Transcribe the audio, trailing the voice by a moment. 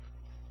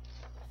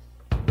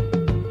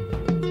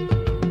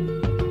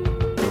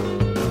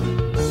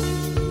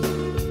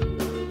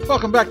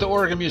Welcome back to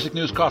Oregon Music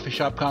News Coffee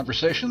Shop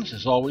Conversations.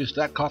 As always,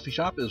 that coffee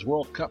shop is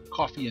World Cup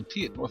Coffee and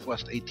Tea at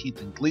Northwest 18th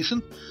and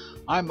Gleason.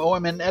 I'm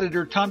OMN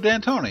editor Tom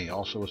D'Antoni,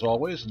 also as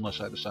always, unless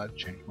I decide to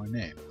change my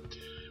name.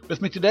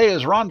 With me today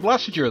is Ron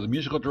Blessinger, the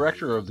musical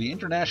director of the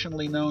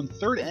internationally known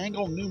Third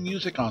Angle New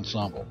Music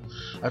Ensemble.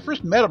 I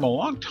first met him a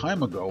long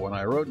time ago when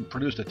I wrote and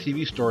produced a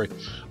TV story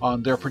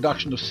on their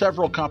production of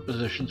several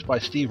compositions by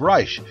Steve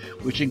Reich,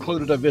 which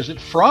included a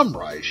visit from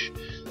Reich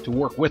to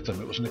work with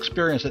them. It was an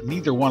experience that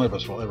neither one of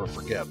us will ever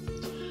forget.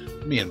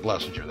 Me and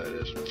Blessinger, that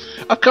is.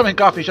 Upcoming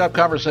coffee shop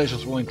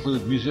conversations will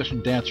include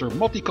musician, dancer,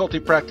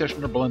 multi-culti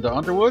practitioner Belinda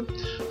Underwood,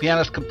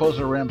 pianist,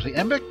 composer Ramsey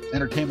Embick,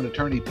 entertainment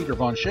attorney Peter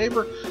Von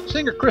Shaver,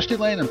 singer Christy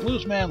Lane, and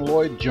bluesman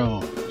Lloyd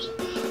Jones.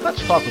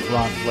 Let's talk with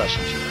Ron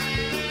Blessinger.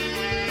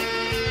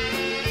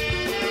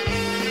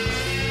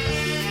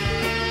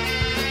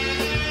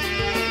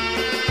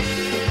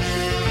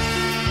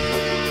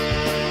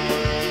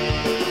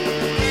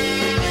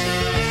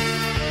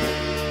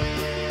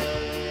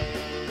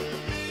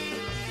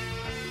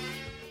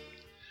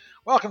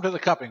 Welcome to the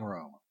cupping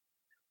room.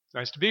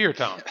 Nice to be here,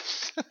 Tom.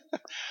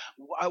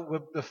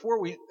 Before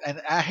we, and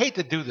I hate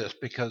to do this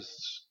because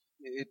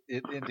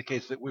it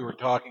indicates that we were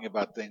talking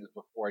about things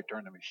before I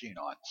turned the machine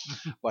on,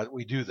 but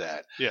we do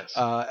that. Yes.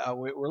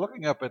 We're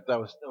looking up at,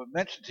 I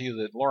mentioned to you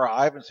that Laura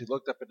Ivensy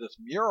looked up at this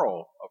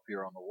mural up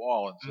here on the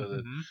wall and said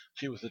that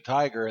she was the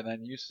tiger, and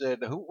then you said,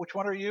 which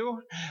one are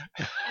you?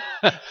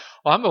 Well,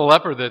 I'm the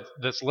leopard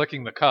that's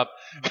licking the cup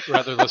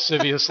rather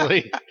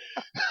lasciviously.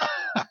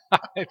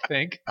 I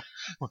think.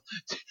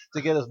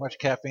 To get as much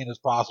caffeine as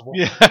possible.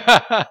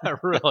 Yeah,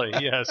 really,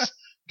 yes.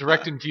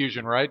 Direct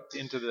infusion right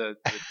into the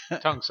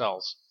tongue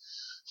cells.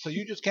 So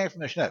you just came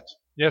from the Schnitz?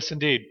 Yes,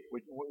 indeed.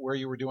 Where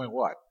you were doing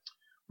what?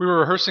 We were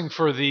rehearsing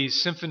for the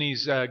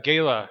Symphony's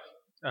gala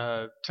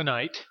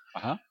tonight.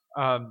 Uh-huh.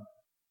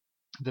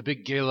 The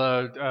big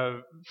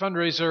gala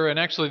fundraiser, and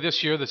actually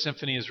this year the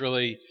Symphony has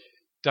really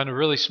done a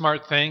really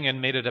smart thing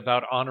and made it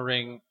about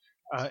honoring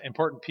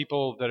important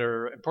people that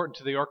are important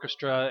to the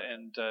orchestra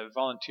and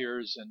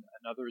volunteers and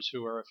others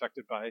who are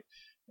affected by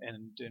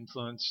and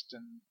influenced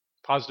and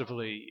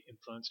positively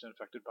influenced and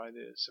affected by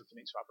the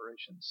symphony's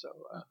operations. So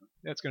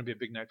that's going to be a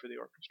big night for the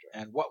orchestra.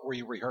 And what were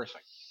you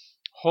rehearsing?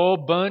 Whole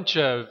bunch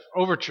of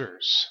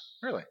overtures.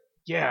 Really?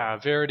 Yeah,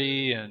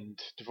 Verdi and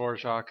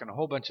Dvorak and a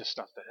whole bunch of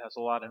stuff that has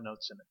a lot of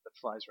notes in it that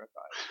flies right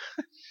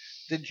by.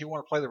 Didn't you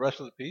want to play the rest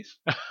of the piece?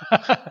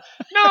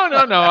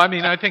 No. I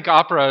mean, I think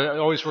opera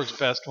always works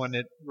best when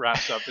it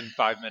wraps up in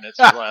 5 minutes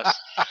or less.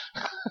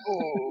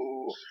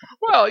 Oh.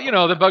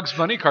 Well, the Bugs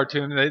Bunny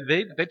cartoon,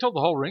 they told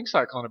the whole ring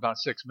cycle in about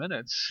 6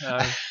 minutes.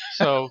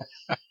 So,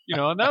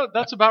 and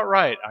that's about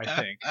right, I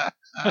think.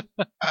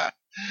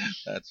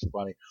 That's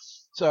funny.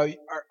 So,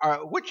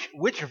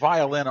 which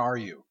violin are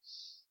you?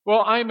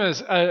 Well, I'm in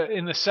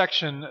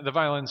the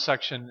violin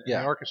section in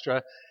the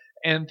orchestra,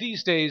 and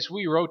these days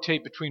we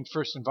rotate between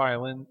second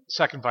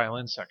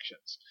violin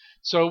sections.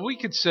 So we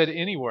could sit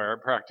anywhere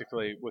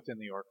practically within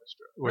the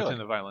orchestra, within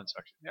the violin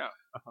section. Yeah,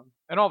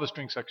 and all the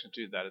string sections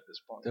do that at this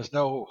point. There's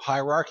no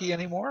hierarchy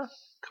anymore?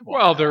 Come on.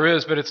 Well, there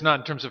is, but it's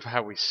not in terms of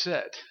how we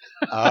sit.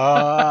 Well,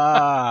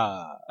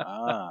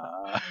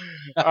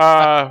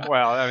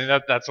 I mean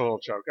that's a little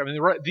joke. I mean,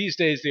 these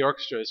days the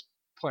orchestra is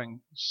playing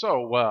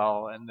so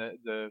well, and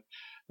the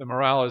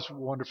morale is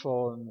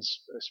wonderful, and the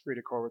esprit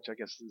de corps, which I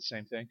guess is the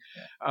same thing.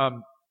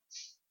 Yeah.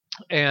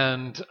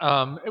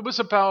 It was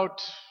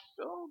about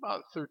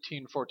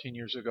 13, 14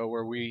 years ago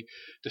where we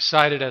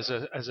decided as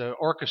an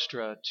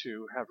orchestra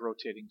to have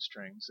rotating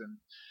strings,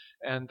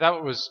 and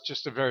that was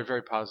just a very,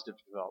 very positive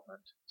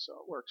development. So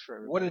it works for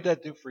everybody. What did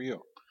that do for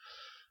you?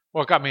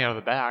 Well, it got me out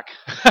of the back.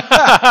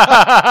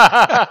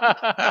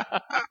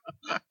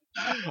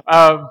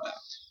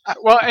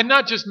 Well, and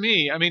not just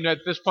me. I mean,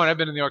 at this point, I've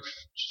been in the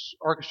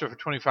orchestra for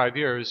 25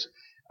 years.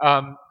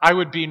 I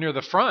would be near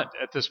the front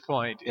at this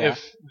point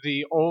if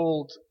the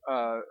old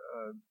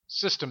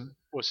system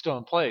was still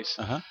in place.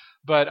 Uh-huh.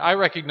 But I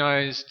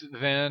recognized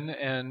then,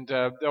 and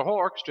the whole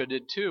orchestra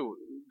did too,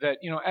 that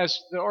as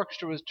the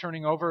orchestra was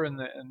turning over and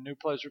new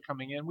players were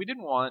coming in, we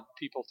didn't want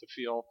people to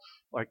feel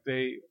like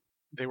they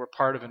were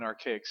part of an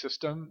archaic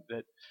system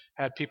that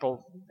had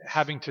people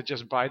having to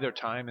just bide their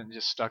time and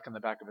just stuck in the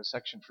back of a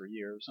section for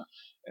years.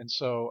 And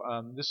so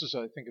this is,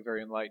 I think, a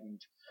very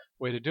enlightened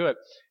way to do it.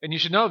 And you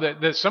should know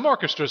that some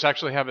orchestras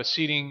actually have a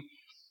seating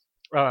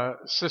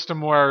system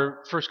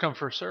where first come,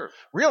 first serve.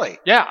 Really?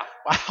 Yeah.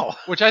 Wow.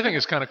 Which I think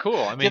is kind of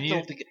cool. I mean,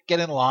 you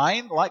get in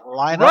line, like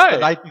line up the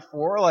night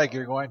before, like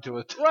you're going to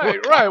a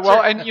right.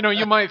 Well, and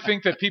you might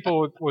think that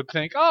people would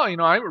think, I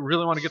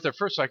really want to get there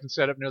first so I can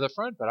set up near the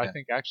front. But I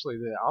think actually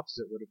the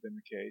opposite would have been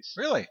the case.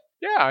 Really?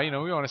 Yeah.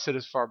 We want to sit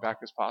as far back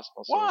as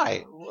possible. So,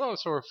 why? Well,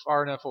 so we're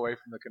far enough away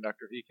from the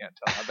conductor he can't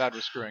tell how bad we're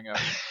screwing up.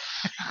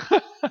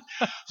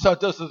 So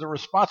does the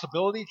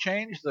responsibility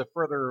change the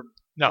further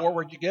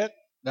forward you get?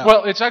 No.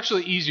 Well, it's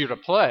actually easier to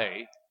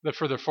play the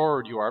further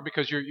forward you are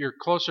because you're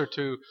closer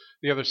to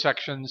the other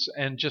sections,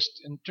 and just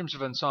in terms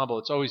of ensemble,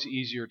 it's always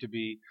easier to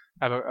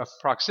have a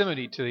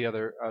proximity to the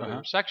other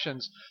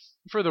sections.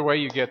 further away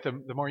you get,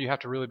 the more you have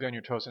to really be on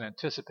your toes and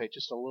anticipate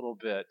just a little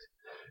bit,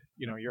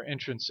 your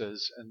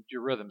entrances and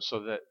your rhythm, so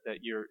that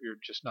you're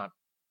just not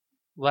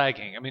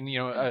lagging. I mean,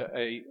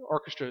 a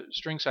orchestra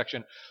string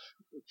section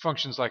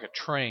functions like a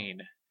train,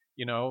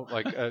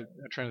 like a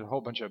train with a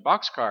whole bunch of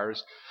boxcars.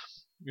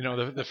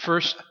 The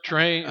first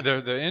train,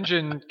 the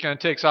engine kind of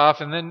takes off,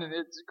 and then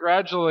it's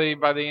gradually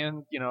by the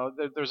end,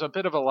 there's a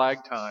bit of a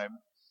lag time.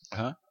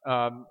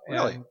 Uh-huh.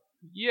 Really? And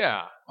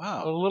yeah.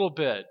 Wow. A little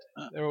bit.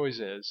 There always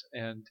is,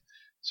 and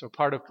so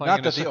part of playing.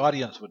 Not that the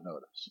audience would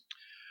notice.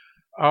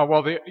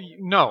 Well,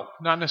 no,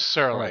 not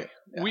necessarily. Right.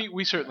 Yeah.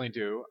 We certainly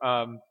do.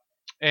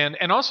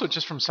 And also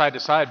just from side to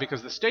side,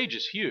 because the stage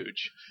is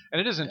huge, and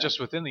it isn't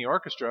just within the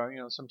orchestra.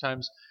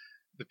 Sometimes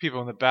the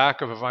people in the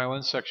back of a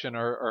violin section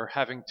are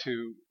having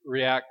to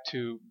react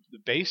to the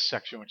bass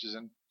section, which is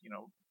in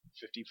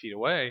 50 feet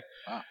away.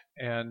 Wow.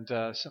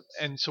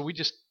 And so we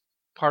just,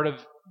 part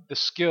of the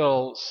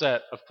skill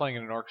set of playing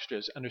in an orchestra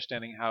is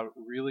understanding how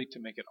really to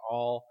make it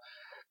all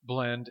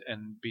blend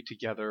and be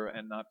together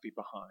and not be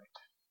behind,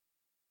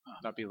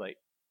 not be late.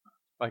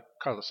 Like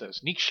Carlos says,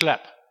 nicht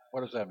schlepp.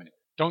 What does that mean?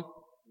 Don't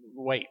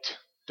wait.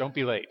 Don't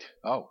be late.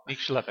 Oh,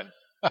 nicht schleppen.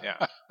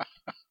 Yeah.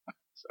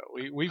 So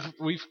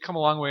we've come a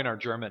long way in our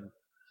German.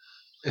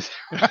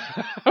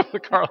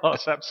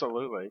 Carlos,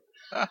 absolutely.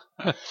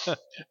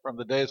 From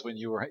the days when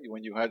you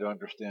had to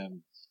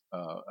understand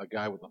a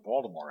guy with a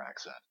Baltimore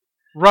accent.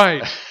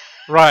 Right.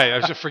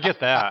 I should forget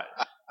that.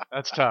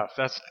 That's tough.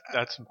 That's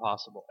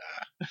impossible.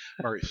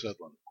 Murray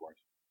Sidlin, of course.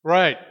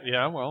 Right.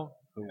 Yeah. Well,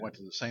 who went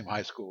to the same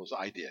high school as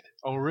I did.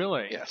 Oh,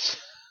 really? Yes.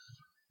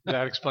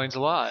 That explains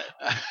a lot.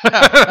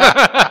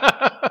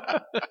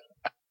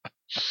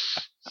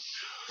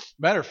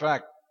 Matter of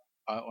fact,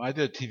 I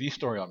did a TV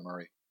story on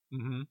Murray.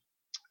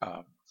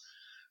 Mm-hmm.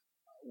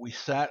 We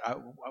sat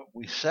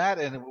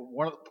in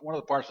one of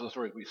the parts of the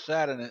story. We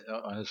sat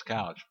on his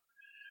couch,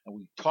 and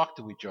we talked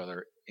to each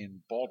other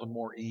in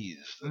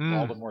Baltimoreese, the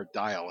Baltimore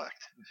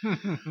dialect.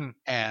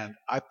 And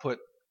I put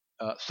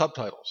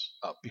subtitles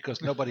up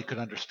because nobody could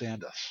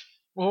understand us.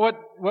 Well,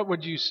 what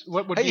would you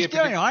Hey, you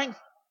doing, Hein?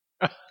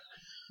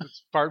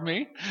 Pardon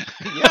me?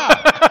 Yeah.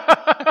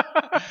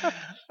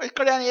 Let's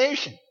go down the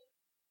ocean.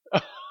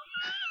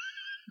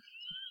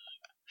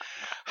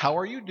 How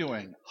are you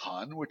doing,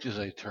 Hun? Which is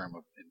a term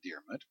of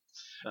endearment,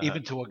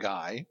 even to a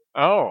guy.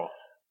 Oh.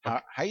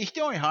 How you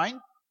doing,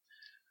 Hein?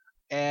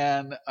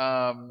 And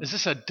is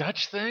this a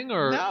Dutch thing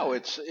or no?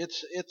 It's a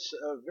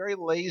very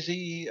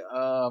lazy,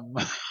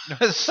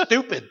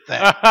 stupid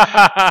thing.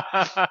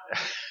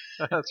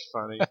 That's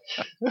funny.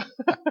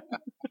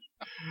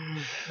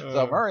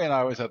 So Murray and I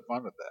always had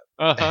fun with that.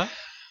 Uh-huh.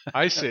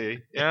 I see.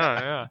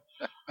 Yeah.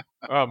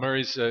 Oh,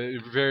 Murray's a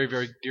very,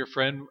 very dear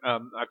friend.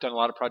 I've done a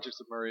lot of projects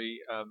with Murray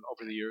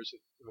over the years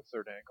with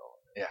Third Angle.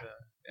 Yeah.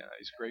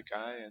 He's a great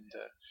guy and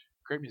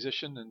great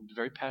musician and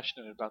very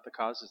passionate about the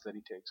causes that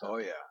he takes. Oh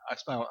yeah, I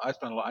spent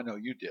a lot. I know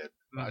you did.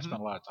 Mm-hmm. I spent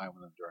a lot of time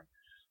with him during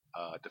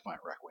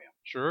Defiant Requiem.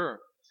 Sure.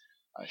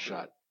 I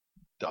shot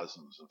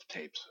dozens of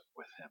tapes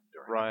with him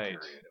during that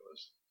period. It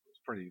was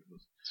pretty.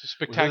 It's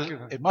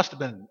spectacular. It must have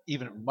been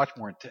even much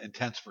more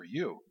intense for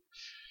you.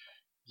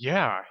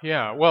 Yeah.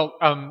 Well,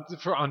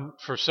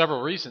 for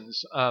several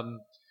reasons. For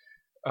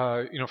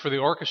the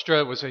orchestra,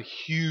 it was a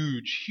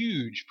huge,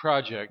 huge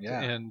project,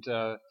 and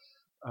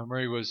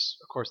Murray was,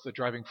 of course, the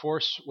driving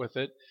force with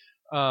it.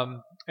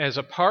 As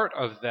a part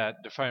of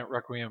that Defiant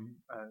Requiem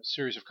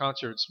series of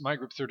concerts, my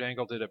group Third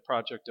Angle did a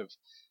project of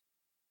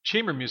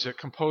chamber music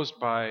composed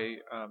by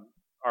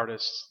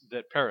artists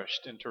that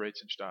perished in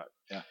Theresienstadt.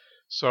 Yeah.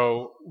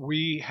 So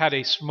we had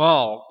a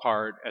small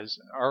part as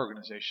our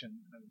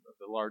organization of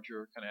the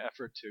larger kind of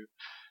effort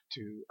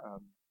to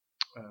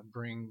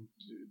bring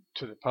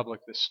to the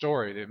public this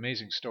story, the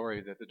amazing story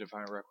that the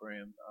Defiant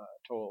Requiem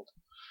told.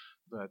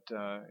 But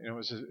it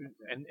was,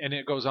 and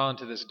it goes on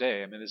to this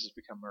day. I mean, this has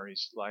become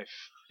Murray's life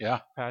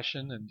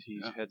passion, and he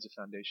heads a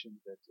foundation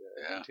that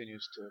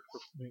continues to.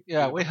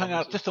 Yeah, we hung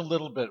out just a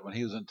little bit when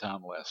he was in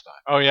town last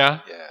time. Oh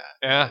yeah,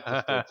 yeah.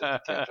 Just to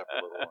catch up a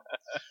little.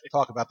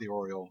 Talk about the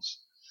Orioles.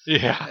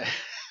 Yeah.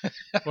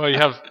 Well, you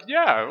have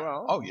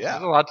Well. Oh yeah.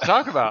 There's a lot to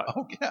talk about.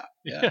 Oh yeah.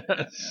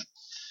 Yes.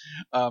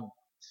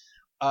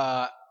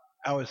 I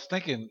was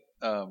thinking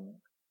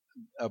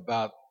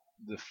about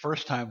the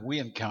first time we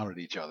encountered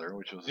each other,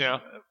 which was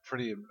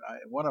pretty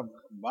one of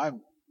my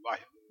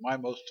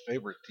most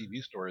favorite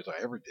TV stories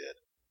I ever did.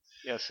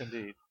 Yes,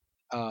 indeed.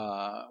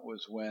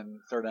 Was when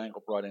Third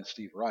Angle brought in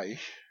Steve Reich.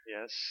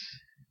 Yes.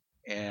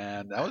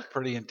 And that was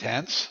pretty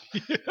intense.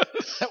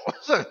 Yes. That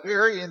was a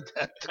very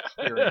intense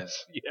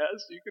experience.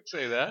 Yes, you could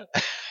say that.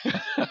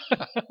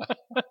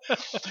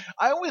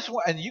 I always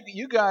and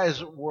you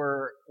guys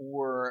were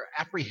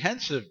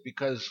apprehensive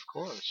because, of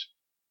course,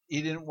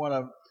 you didn't want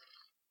to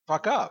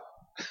fuck up.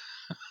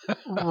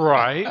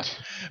 Right.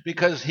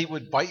 Because he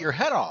would bite your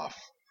head off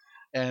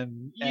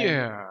and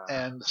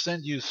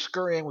send you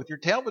scurrying with your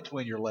tail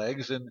between your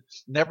legs and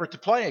never to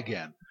play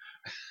again.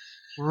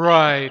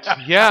 Right.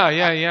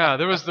 Yeah.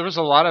 There was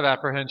a lot of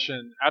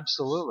apprehension,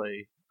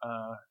 absolutely.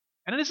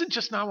 And it isn't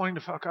just not wanting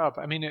to fuck up.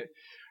 I mean,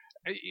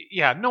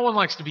 yeah, no one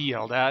likes to be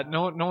yelled at.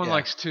 No one Yeah.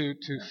 likes to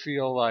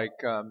feel like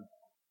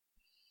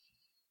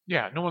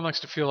yeah, no one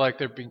likes to feel like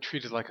they're being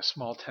treated like a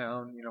small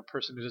town,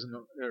 person who doesn't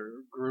know, or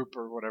group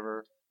or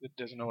whatever, that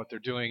doesn't know what they're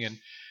doing.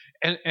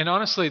 And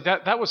honestly,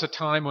 that was a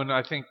time when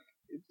I think,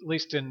 at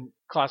least in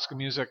classical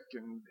music,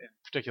 in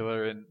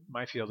particular in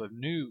my field of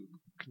new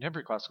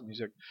contemporary classical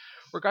music,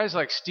 where guys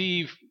like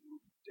Steve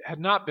had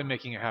not been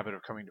making a habit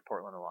of coming to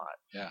Portland a lot.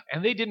 Yeah.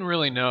 And they didn't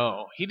really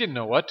know. He didn't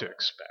know what to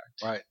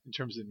expect Right. in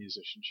terms of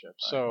musicianship.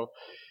 Right. So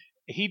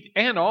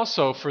and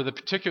also for the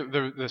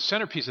particular the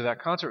centerpiece of that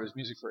concert was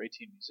music for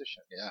 18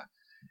 musicians. Yeah.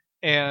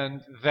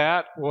 And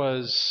that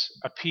was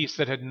a piece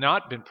that had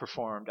not been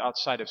performed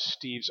outside of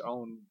Steve's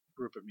own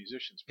group of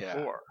musicians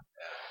before.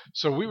 Yeah.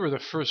 So we were the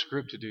first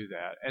group to do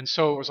that. And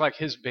so it was like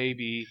his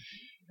baby,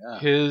 Yeah.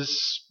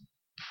 his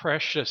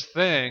precious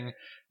thing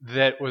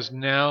that was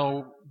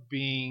now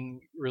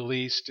being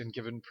released and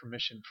given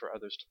permission for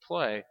others to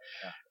play.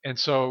 Yeah. And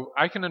so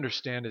I can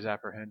understand his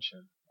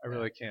apprehension. I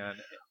really can.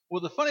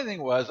 Well, the funny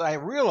thing was, I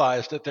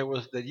realized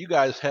that you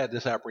guys had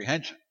this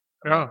apprehension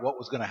about what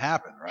was going to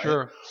happen, right?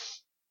 Sure.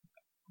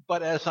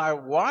 But as I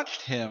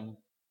watched him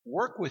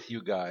work with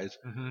you guys,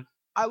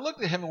 I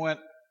looked at him and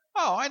went,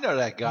 "Oh, I know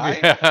that guy.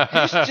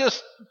 Yeah. He's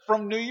just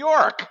from New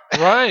York,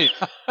 right?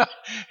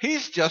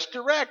 He's just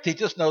direct. He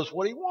just knows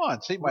what he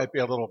wants. He might be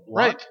a little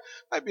blunt,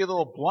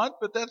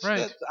 but that's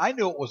I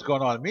knew what was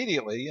going on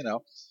immediately,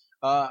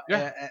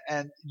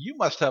 and you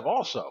must have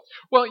also.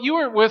 Well, you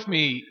were with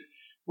me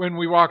when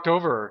we walked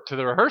over to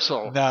the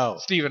rehearsal. No.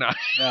 Steve and I.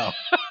 No.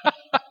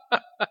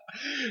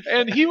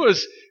 And he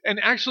was, and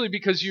actually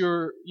because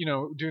you're,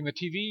 doing the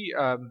TV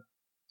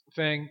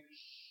thing,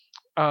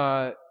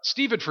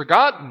 Steve had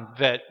forgotten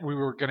that we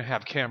were going to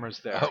have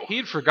cameras there. Oh. He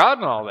had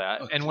forgotten all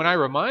that. Okay. And when I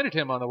reminded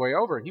him on the way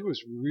over, he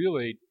was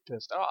really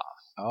pissed off.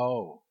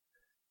 Oh.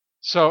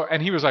 So,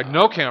 and he was like,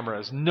 "No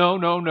cameras. No.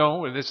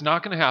 It's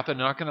not going to happen.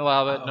 Not going to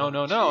allow that. No.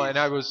 Geez. And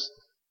I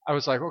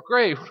was like, "Well,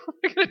 great. What am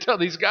I going to tell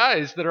these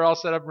guys that are all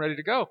set up and ready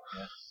to go?"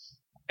 Yeah.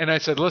 And I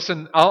said,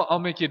 "Listen, I'll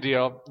make you a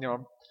deal.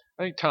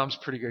 I think Tom's a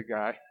pretty good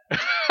guy.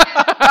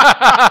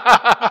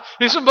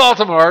 He's from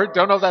Baltimore.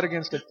 Don't hold that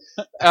against him.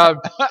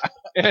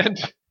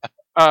 And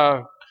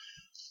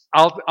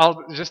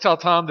I'll just tell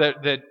Tom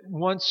that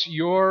once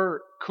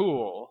you're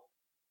cool,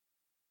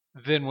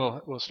 then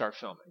we'll start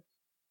filming."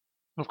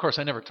 Of course,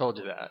 I never told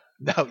you that.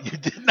 No, you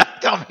did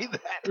not tell me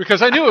that.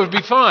 Because I knew it would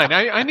be fine.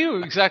 I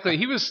knew exactly.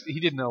 He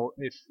didn't know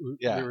if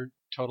we were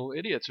total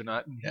idiots or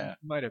not. And he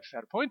might have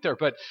had a point there.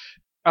 But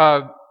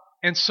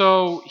and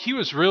so he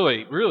was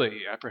really,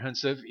 really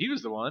apprehensive. He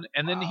was the one.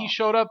 And then he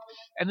showed up,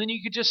 and then you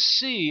could just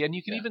see, and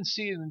you can even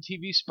see in the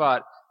TV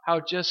spot, how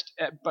just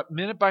but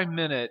minute by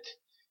minute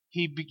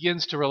he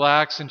begins to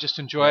relax and just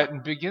enjoy it,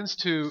 and begins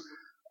to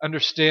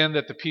understand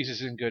that the piece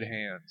is in good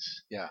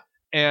hands. Yeah.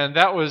 And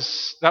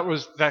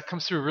that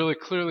comes through really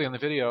clearly on the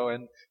video.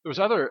 And there was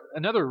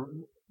another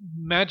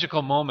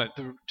magical moment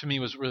that to me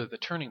was really the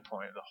turning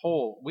point of the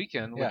whole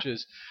weekend, which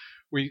is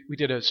we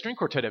did a string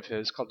quartet of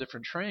his called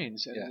Different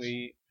Trains, and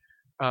we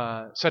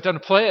sat down to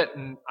play it,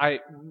 and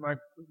my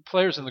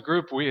players in the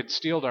group, we had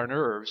steeled our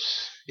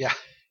nerves. Yeah.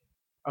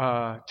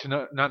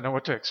 To not know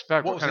what to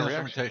expect. What was kind the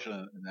of instrumentation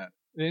in that?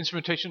 The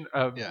instrumentation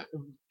of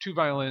 2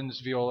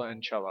 violins, viola,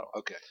 and cello.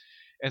 Okay.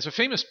 And it's a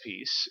famous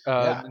piece.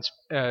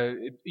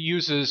 It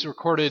uses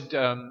recorded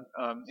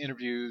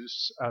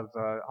interviews of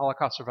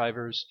Holocaust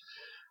survivors,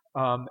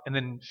 and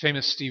then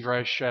famous Steve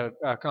Reich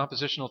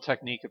compositional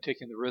technique of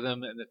taking the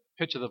rhythm and the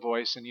pitch of the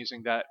voice and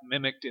using that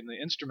mimicked in the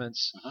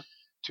instruments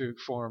to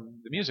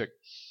form the music.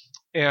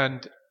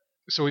 And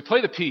so we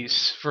play the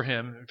piece for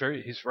him.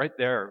 He's right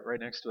there, right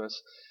next to us.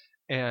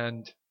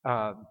 And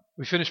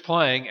we finished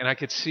playing, and I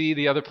could see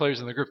the other players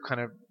in the group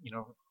kind of,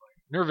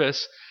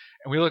 nervous.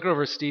 And we looked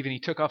over at Steve, and he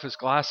took off his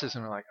glasses,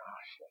 and we're like, "Oh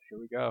shit, here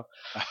we go."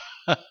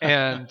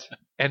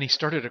 and he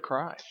started to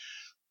cry.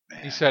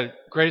 Man. He said,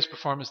 "Greatest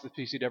performance of the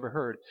piece he'd ever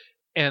heard."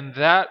 And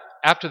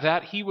after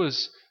that, he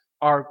was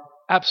our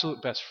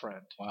absolute best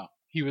friend. Wow.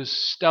 He was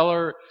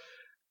stellar,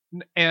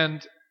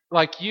 and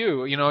like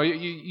you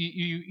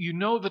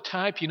know the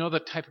type, the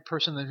type of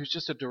person who's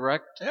just a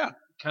direct,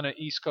 kind of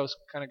East Coast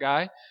kind of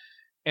guy.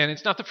 And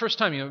it's not the first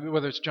time,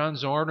 whether it's John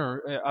Zorn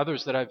or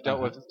others that I've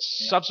dealt with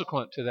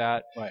subsequent to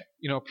that. Right.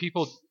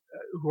 People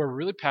who are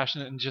really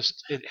passionate and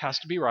just it has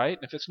to be right.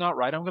 And if it's not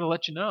right, I'm going to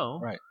let you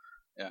know. Right.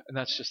 Yeah. And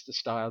that's just the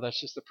style.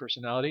 That's just the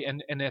personality.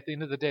 And at the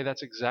end of the day,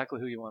 that's exactly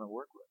who you want to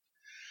work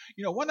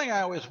with. One thing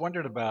I always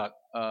wondered about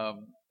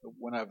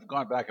when I've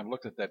gone back and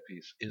looked at that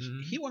piece is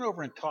he went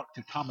over and talked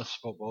to Thomas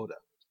Svoboda.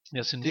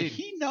 Yes, indeed. Did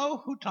he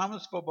know who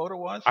Thomas Svoboda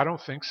was? I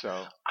don't think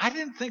so. I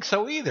didn't think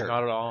so either.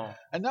 Not at all.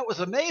 And that was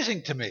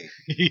amazing to me.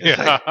 Yeah.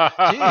 It's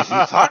like, geez,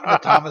 he's talking to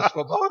Thomas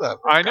Svoboda.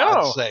 For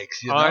God's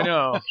sakes, I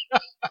know.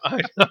 I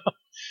know.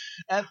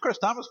 And of course,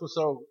 Thomas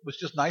was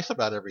just nice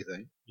about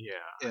everything. Yeah.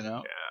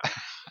 Yeah.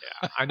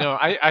 I know.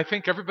 I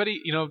think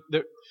everybody,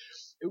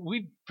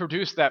 we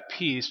produced that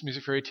piece,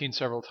 Music for 18,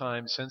 several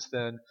times since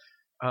then.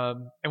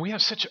 And we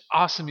have such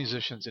awesome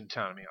musicians in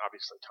town. I mean,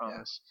 obviously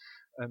Thomas.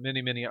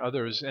 many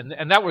others,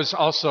 and that was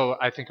also,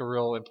 I think, a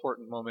real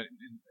important moment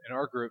in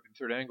our group in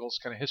Third Angle's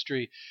kind of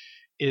history.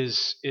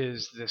 Is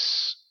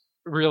this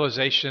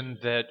realization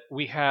that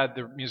we had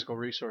the musical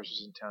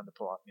resources in town to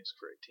pull off Music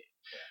for 18,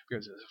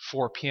 because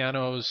 4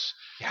 pianos,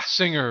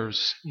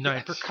 singers,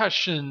 9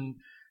 percussion,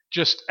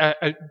 just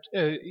a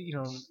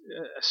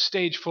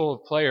stage full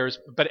of players,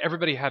 but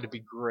everybody had to be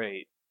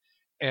great,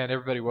 and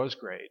everybody was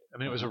great. I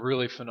mean, it was a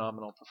really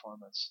phenomenal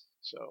performance.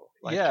 So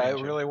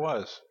it really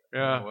was.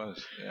 Yeah, it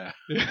was. Yeah.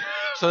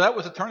 So that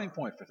was a turning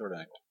point for Third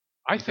Angle.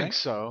 I think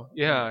so.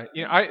 Yeah.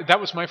 That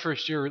was my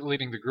first year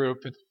leading the group,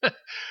 and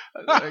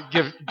I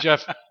give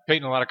Jeff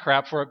Payton a lot of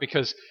crap for it,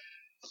 because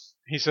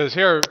he says,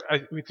 "Here,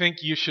 we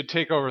think you should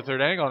take over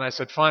Third Angle," and I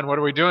said, "Fine. What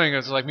are we doing?"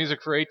 It's like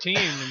Music for 18,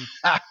 and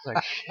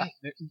like,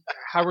 shit,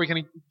 how are we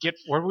going to get?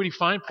 Where would he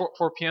find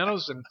 4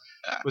 pianos? And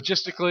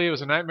logistically, it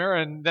was a nightmare.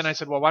 And then I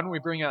said, "Well, why don't we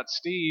bring out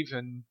Steve?"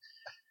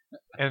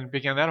 and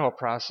began that whole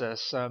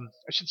process. I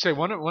should say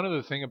one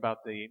other thing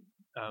about the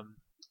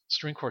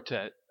string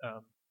quartet.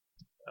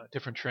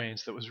 Different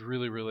trains that was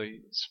really,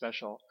 really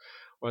special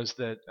was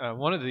that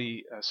one of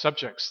the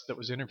subjects that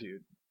was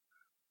interviewed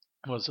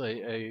was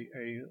a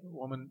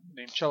woman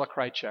named Chela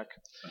Krychek.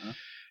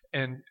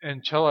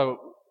 And Chela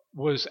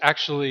was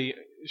actually,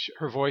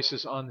 her voice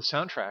is on the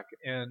soundtrack,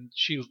 and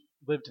she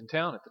lived in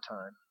town at the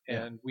time,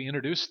 and we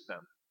introduced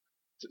them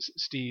to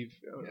Steve.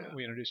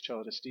 We introduced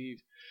Chela to Steve,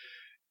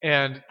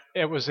 and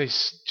it was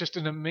just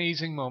an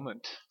amazing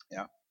moment.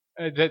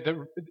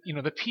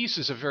 The piece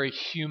is a very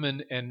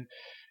human and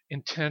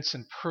intense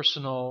and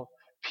personal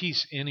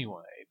piece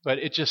anyway, but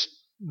it just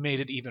made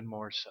it even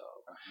more so,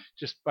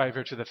 just by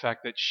virtue of the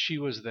fact that she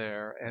was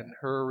there, and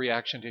her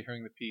reaction to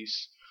hearing the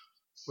piece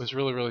was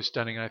really, really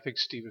stunning. And I think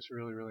Steve was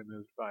really, really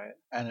moved by it.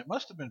 And it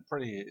must have been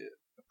pretty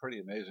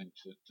amazing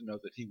to know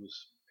that he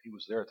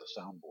was there at the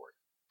soundboard.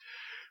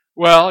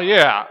 Well,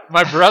 yeah,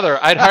 my brother.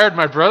 I'd hired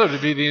my brother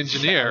to be the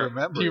engineer. I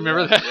remember. Do you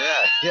remember that?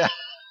 Yeah.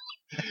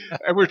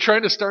 And we're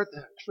trying to start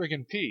the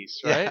friggin'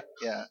 piece, right?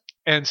 Yeah.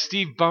 And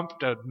Steve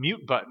bumped a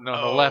mute button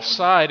on the left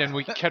side, and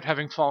we kept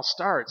having false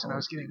starts, and I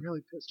was getting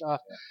really pissed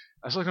off.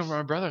 I was looking at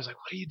my brother. I was like,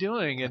 "What are you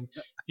doing?" And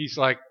he's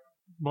like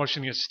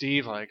motioning at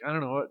Steve, like, "I don't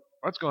know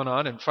what's going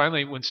on." And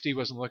finally, when Steve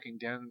wasn't looking,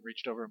 Dan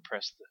reached over and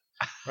pressed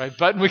the right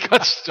button. We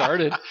got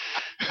started.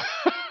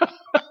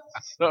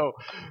 So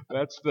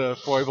that's the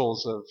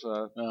foibles of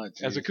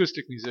as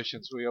acoustic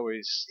musicians. We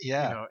always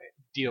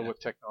deal with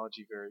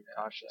technology very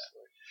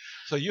cautiously.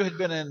 So you had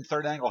been in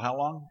Third Angle how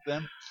long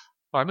then?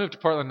 Well, I moved to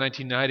Portland in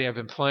 1990. I've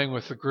been playing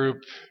with the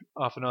group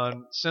off and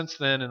on since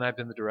then, and I've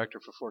been the director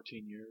for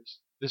 14 years.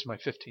 This is my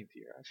 15th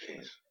year,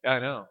 actually. Yeah, I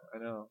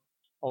know.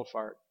 Old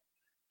fart.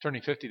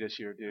 Turning 50 this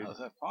year, dude. How is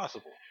that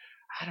possible?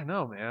 I don't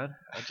know, man.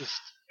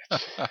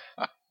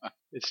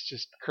 It's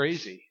just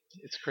crazy.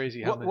 It's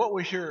crazy. What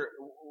was your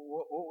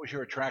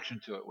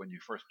attraction to it when you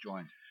first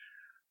joined?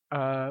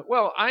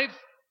 Well, I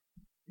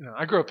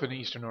grew up in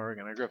Eastern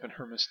Oregon. I grew up in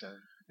Hermiston.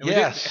 And we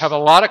Yes. didn't have a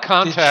lot of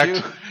contact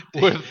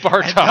with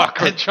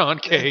Bartok or John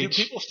Cage.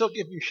 Do people still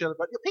give you shit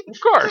about it? Of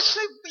course.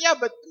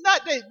 But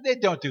they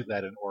don't do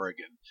that in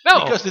Oregon.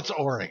 No. Because it's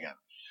Oregon.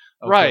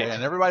 Okay? Right.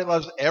 And everybody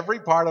loves every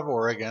part of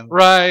Oregon.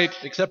 Right.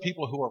 Except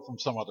people who are from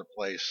some other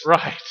place.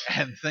 Right.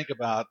 And think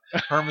about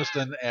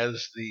Hermiston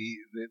as the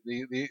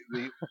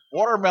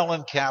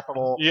watermelon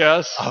capital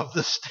of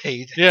the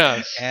state.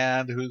 Yes.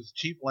 And whose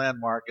chief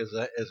landmark is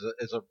a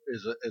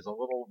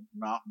little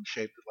mountain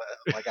shaped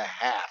like a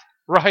hat.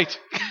 Right.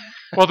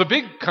 Well, the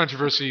big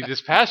controversy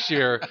this past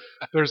year,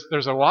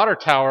 there's a water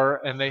tower,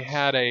 and they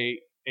had a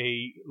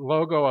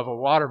logo of a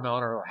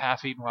watermelon or a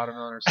half-eaten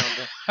watermelon or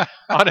something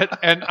on it,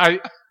 and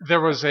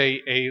there was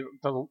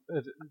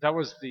that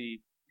was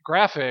the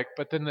graphic,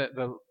 but then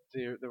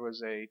there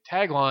was a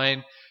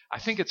tagline. I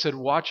think it said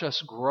 "Watch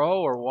us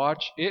grow" or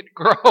 "Watch it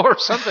grow" or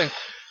something,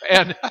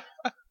 and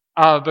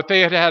but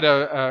they had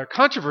a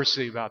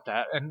controversy about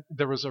that, and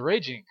there was a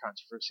raging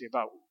controversy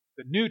about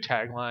the new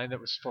tagline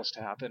that was supposed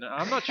to happen.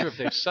 I'm not sure if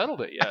they've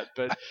settled it yet,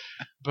 but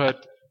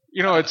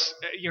it's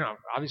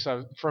obviously I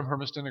was from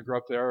Hermiston. I grew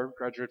up there,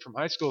 graduated from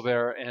high school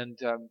there, and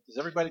does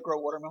everybody grow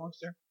watermelons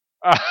there?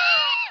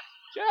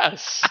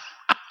 Yes.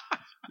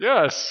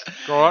 Yes.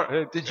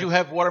 Did you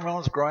have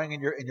watermelons growing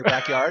in your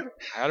backyard?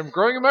 I had them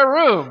growing in my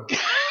room.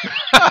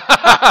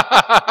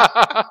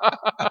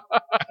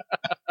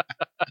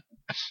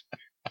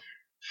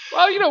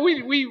 Well,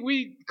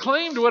 we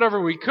claimed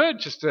whatever we could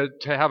just to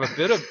have a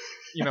bit of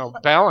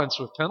balance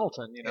with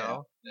Pendleton. Yeah.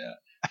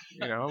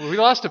 We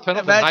lost to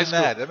Pendleton High School.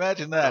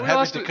 Imagine that.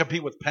 Having to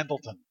compete with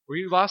Pendleton.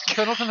 We lost to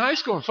Pendleton High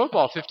School in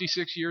football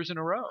 56 years in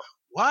a row.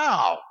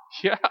 Wow.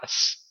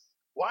 Yes.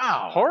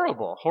 Wow.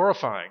 Horrible.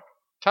 Horrifying.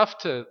 Tough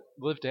to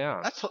live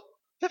down. That's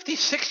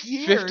 56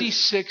 years.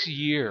 56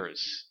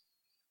 years.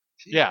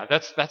 Jeez. Yeah,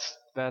 that's a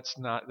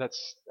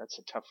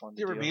tough one.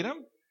 Did you ever beat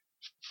him?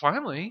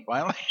 Finally.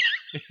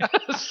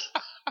 Yes.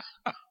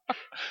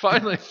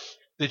 Finally.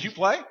 Did you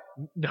play?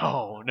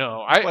 No. Did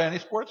you play any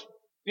sports?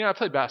 Yeah, I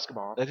played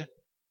basketball. Did you?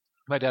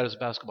 My dad was a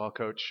basketball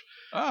coach.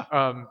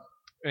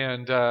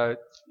 And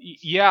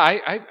yeah,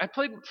 I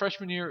played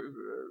freshman year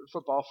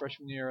football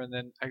freshman year, and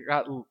then I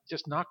got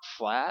just knocked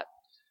flat.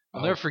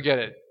 I'll never forget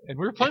it. And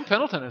we were playing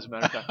Pendleton, as a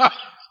matter of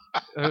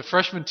fact,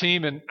 freshman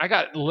team, and I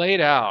got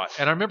laid out.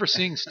 And I remember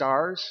seeing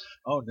stars.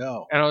 Oh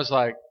no! And I was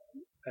like,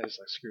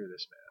 screw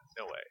this,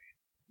 man. No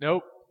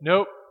way.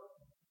 Nope.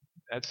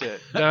 That's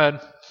it. Done.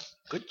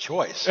 Good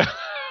choice.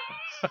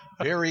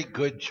 Very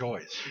good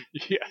choice.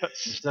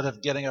 Yes. Instead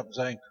of getting up and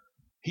saying,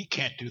 he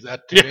can't do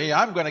that to me.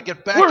 I'm going to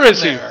get back Where in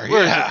is there. He?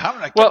 Where is he? I'm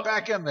going to get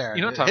back in there.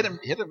 You know, Tom,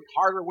 hit him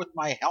harder with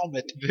my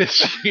helmet.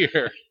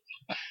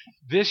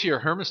 This year,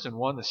 Hermiston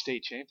won the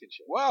state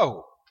championship.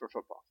 Whoa. For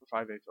football, for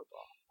 5A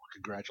football. Well,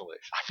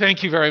 congratulations.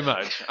 Thank you very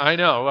much. I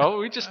know. Well,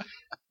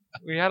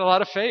 we had a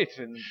lot of faith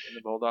in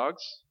the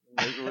Bulldogs.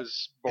 It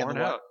was born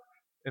out.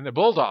 In the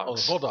Bulldogs. Oh,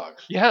 the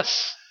Bulldogs.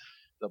 Yes.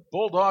 The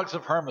Bulldogs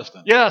of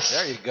Hermiston. Yes.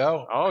 There you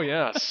go. Oh,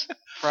 yes.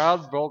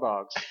 Proud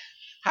Bulldogs.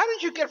 How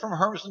did you get from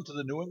Hermiston to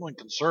the New England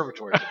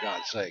Conservatory, for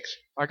God's sakes?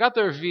 I got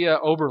there via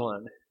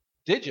Oberlin.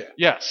 Did you?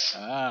 Yes.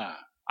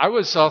 I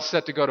was all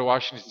set to go to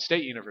Washington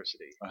State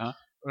University. Uh-huh.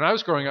 When I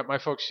was growing up, my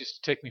folks used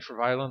to take me for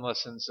violin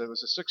lessons. It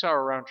was a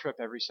 6-hour round trip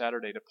every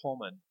Saturday to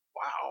Pullman.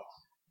 Wow.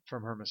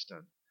 From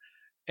Hermiston.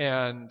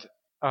 And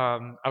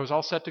I was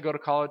all set to go to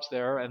college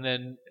there. And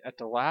then at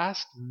the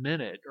last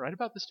minute, right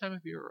about this time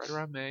of year, right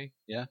around May.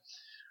 Yeah.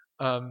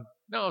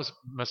 No, it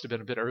must have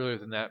been a bit earlier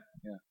than that.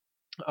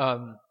 Yeah.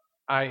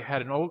 I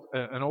had an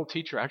old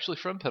teacher, actually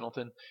from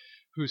Pendleton,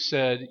 who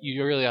said,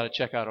 you really ought to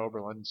check out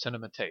Oberlin and send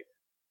him a tape.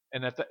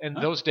 And in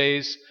those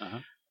days,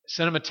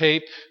 sent him a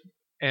tape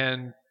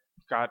and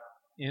got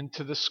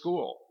into the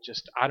school.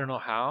 Just, I don't know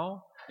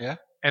how. Yeah.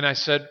 And I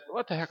said,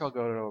 what the heck, I'll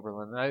go to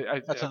Oberlin.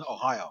 That's in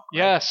Ohio. Right?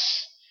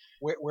 Yes.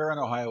 Where in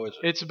Ohio is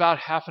it? It's about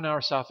half an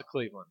hour south of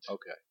Cleveland.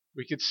 Okay.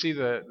 We could see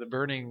the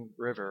burning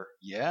river.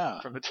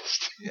 Yeah. From a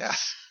distance. Yeah.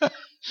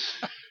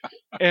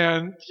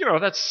 And,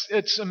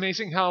 it's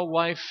amazing how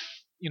life,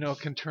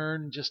 can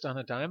turn just on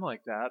a dime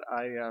like that.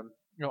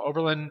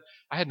 Oberlin,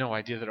 I had no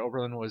idea that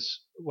Oberlin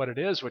was what it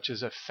is, which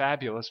is a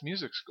fabulous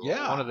music school.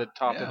 Yeah. One of the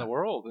top in the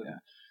world. Yeah.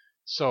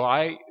 So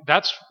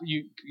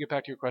you get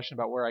back to your question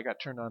about where I got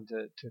turned on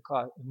to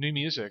new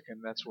music,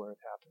 and that's where it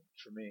happened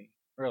for me.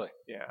 Really?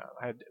 Yeah.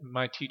 I had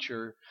my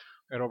teacher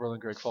at Oberlin,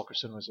 Greg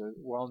Fulkerson, was a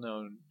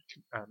well-known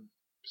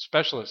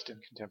specialist in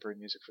contemporary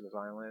music for the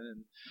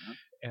violin,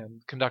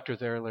 and conductor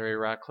there, Larry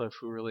Ratcliffe,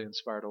 who really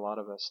inspired a lot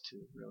of us to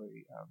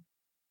really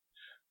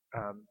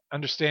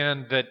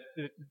understand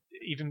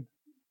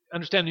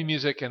new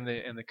music and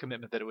the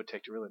commitment that it would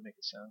take to really make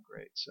it sound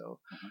great. So,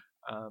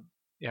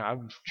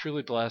 I'm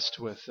truly blessed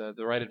with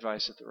the right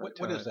advice at the right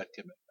time. What is that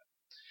commitment?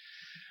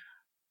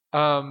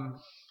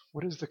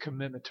 What is the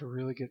commitment to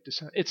really get to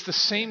sound? It's the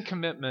same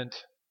commitment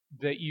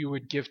that you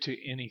would give to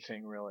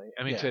anything, really.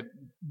 I mean, to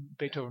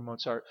Beethoven,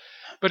 Mozart.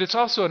 But it's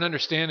also an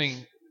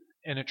understanding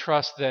and a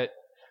trust that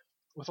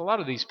with a lot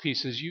of these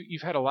pieces,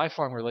 you've had a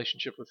lifelong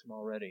relationship with them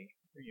already,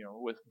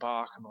 with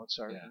Bach and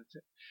Mozart.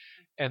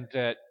 And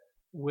that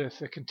with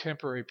a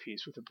contemporary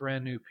piece, with a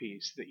brand new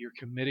piece, that you're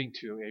committing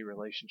to a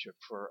relationship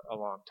for a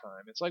long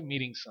time. It's like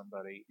meeting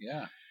somebody.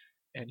 Yeah.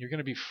 And you're going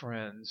to be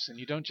friends. And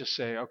you don't just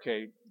say,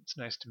 okay, it's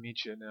nice to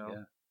meet you now.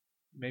 Yeah.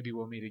 Maybe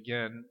we'll meet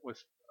again. With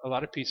a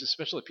lot of pieces,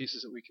 especially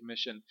pieces that we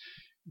commission,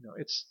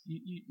 it's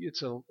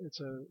a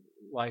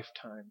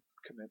lifetime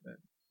commitment.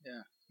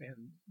 Yeah.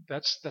 And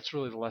that's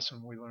really the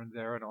lesson we learned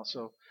there, and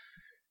also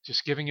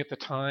just giving it the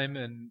time.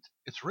 And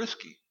it's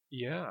risky.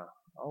 Yeah,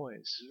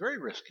 always. It's very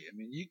risky. I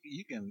mean,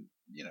 you can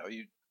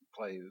you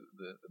play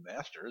the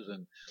Masters,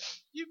 and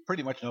you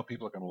pretty much know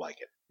people are going to like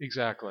it.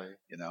 Exactly.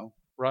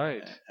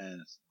 Right.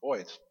 And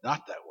it's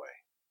not that way.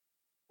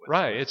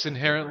 Right. It's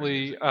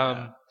inherently.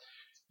 A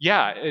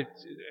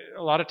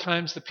lot of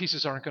times the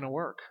pieces aren't going to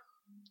work,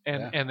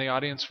 and the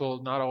audience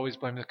will not always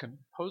blame the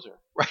composer.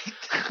 Right.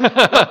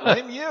 They'll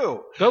blame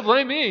you. They'll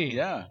blame me.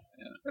 Yeah.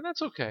 And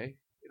that's okay.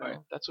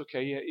 That's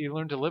okay. You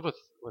learn to live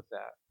with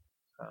that,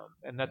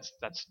 and that's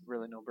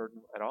really no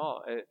burden at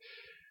all.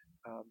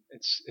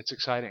 It's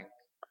exciting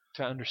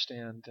to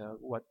understand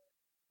what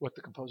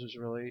the composer's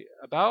really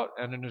about,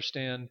 and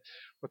understand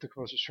what the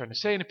composer's trying to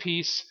say in a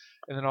piece,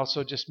 and then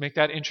also just make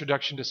that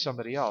introduction to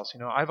somebody else.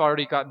 I've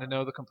already gotten to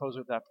know the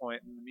composer at that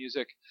point, and the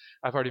music,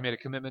 I've already made a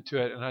commitment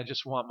to it, and I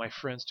just want my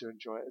friends to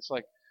enjoy it. It's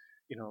like,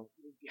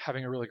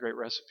 having a really great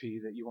recipe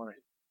that you want to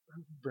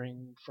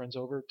bring friends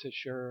over to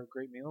share a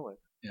great meal with.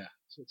 Yeah.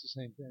 So it's the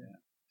same thing. Yeah.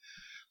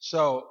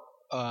 So,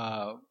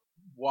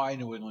 why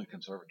New England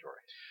Conservatory?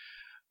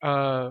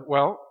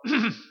 Well,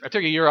 I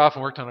took a year off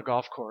and worked on a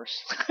golf course.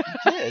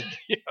 You did?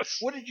 Yes.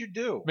 What did you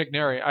do?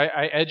 McNary.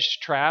 I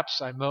edged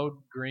traps. I mowed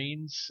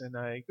greens,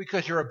 and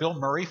Because you're a Bill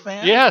Murray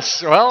fan?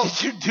 Yes. Well,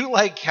 did you do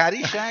like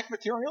Caddyshack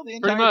material the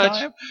entire pretty much.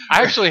 time?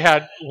 I actually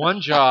had one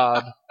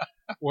job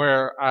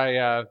where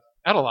I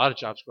had a lot of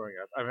jobs growing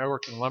up. I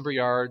worked in lumber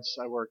yards.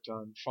 I worked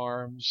on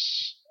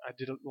farms. I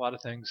did a lot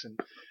of things, and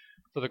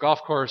for the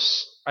golf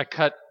course, I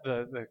cut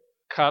the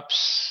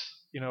cups.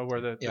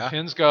 Where the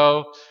pins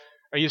go.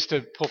 I used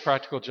to pull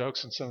practical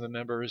jokes on some of the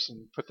members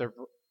and put their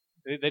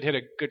they'd hit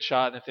a good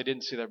shot, and if they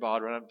didn't see their ball,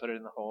 I'd run up and put it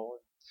in the hole.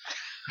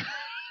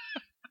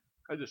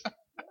 It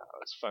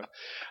was fun.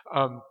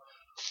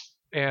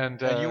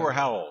 And you were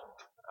how old?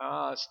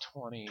 I was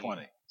 20.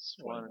 20.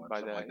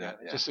 By then. Like that,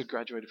 yeah. Just had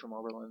graduated from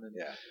Oberlin and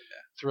Yeah.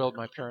 thrilled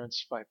my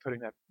parents by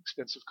putting that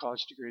expensive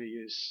college degree to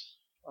use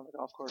on the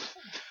golf course.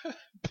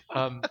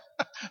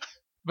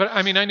 But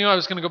I mean, I knew I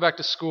was going to go back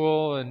to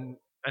school, and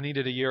I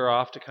needed a year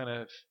off to kind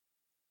of,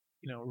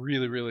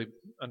 really, really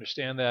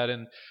understand that.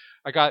 And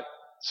I got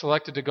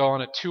selected to go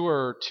on a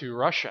tour to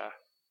Russia.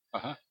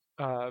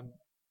 Uh-huh.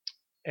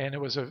 And it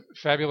was a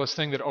fabulous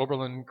thing that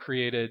Oberlin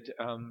created,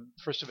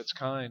 first of its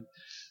kind,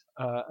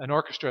 an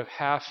orchestra of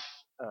half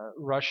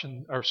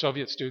Russian or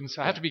Soviet students.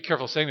 I have to be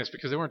careful saying this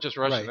because they weren't just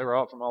Russian; they were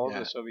all from all over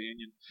the Soviet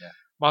Union. Yeah.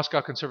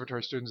 Moscow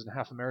Conservatory students and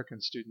half American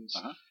students.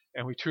 Uh-huh.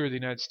 And we toured the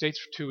United States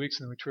for 2 weeks,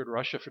 and then we toured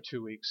Russia for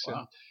 2 weeks.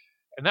 Wow.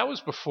 And that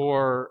was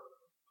before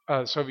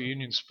the Soviet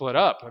Union split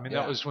up. I mean,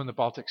 that was when the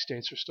Baltic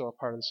states were still a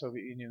part of the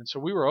Soviet Union. And so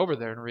we were over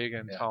there in Riga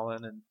and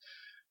Tallinn,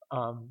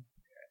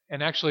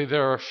 and actually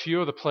there are a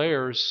few of the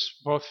players,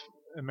 both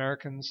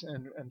Americans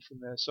and from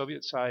the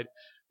Soviet side,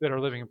 that are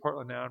living in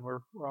Portland now, and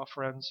we're all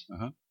friends.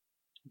 Uh-huh.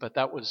 But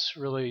that was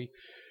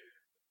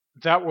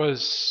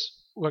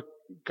what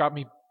got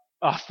me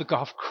off the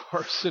golf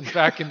course and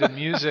back into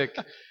music,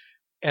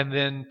 and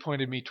then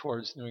pointed me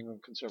towards New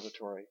England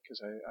Conservatory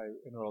because I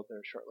enrolled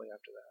there shortly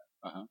after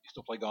that. Uh-huh. You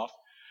still play golf?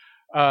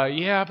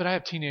 Yeah, but I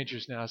have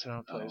teenagers now, so I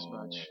don't play as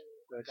much.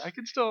 But I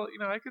can still,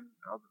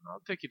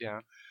 I'll take you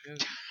down.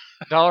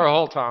 $1 a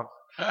hole, Tom.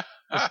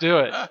 Let's do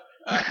it.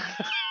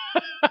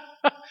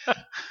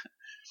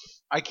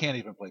 I can't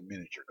even play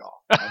miniature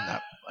golf. I'm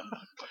not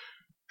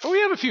But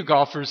we have a few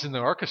golfers in the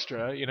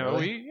orchestra.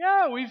 Really?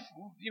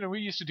 We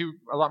used to do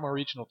a lot more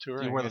regional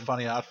touring. Do you wear the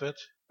funny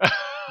outfits?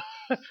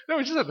 No,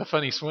 we just have the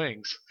funny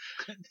swings.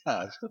 No,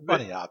 it's the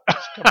funny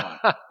outfits. Come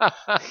on.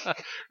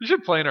 We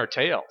should play in our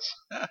tails.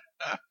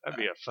 That'd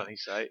be a funny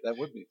sight. That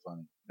would be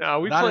funny.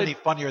 No, Not any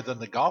funnier than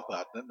the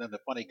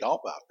funny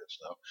golf outfits,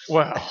 though.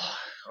 Well,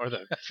 or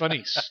the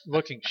funny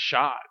looking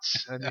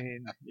shots. I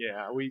mean,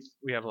 yeah, we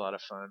have a lot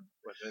of fun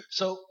with it.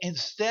 So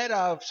instead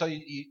of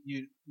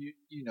you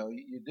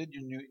did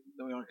your New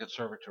England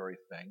Conservatory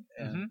thing,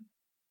 and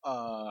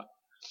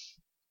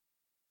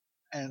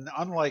and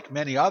unlike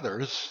many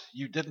others,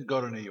 you didn't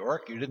go to New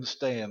York. You didn't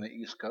stay on the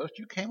East Coast.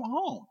 You came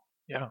home.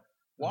 Yeah.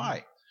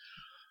 Why?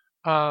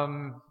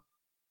 Well,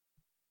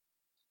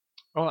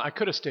 I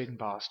could have stayed in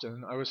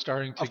Boston. I was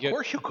starting to Of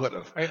course you could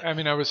have. I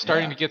mean, I was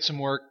starting to get some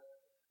work,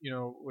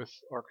 with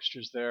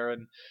orchestras there,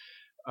 and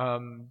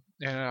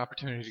an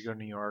opportunity to go to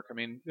New York. I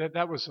mean,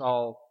 that was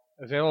all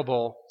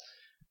available.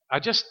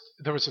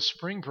 There was a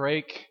spring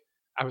break.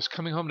 I was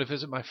coming home to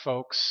visit my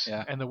folks,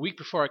 and the week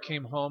before I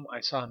came home, I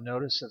saw a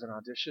notice of an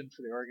audition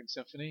for the Oregon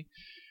Symphony,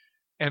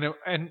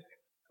 and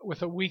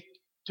with a week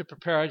to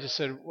prepare, I just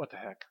said, "What the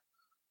heck?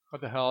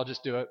 What the hell? I'll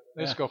just do it.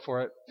 Let's go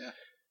for it." Yeah.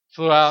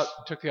 Flew out,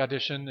 took the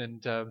audition,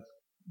 and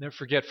never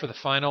forget for the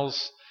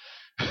finals.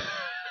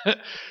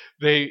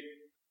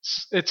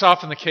 It's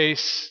often the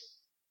case.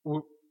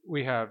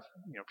 We have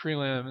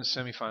prelims,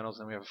 semifinals,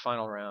 and we have a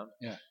final round.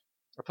 Yeah.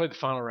 I played the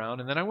final round,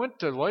 and then I went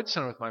to Lloyd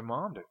Center with my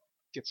mom to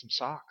get some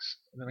socks.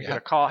 And then I got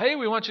a call, "Hey,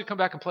 we want you to come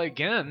back and play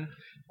again."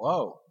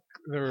 Whoa.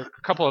 There were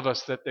a couple of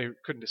us that they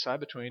couldn't decide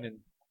between, and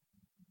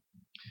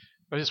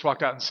I just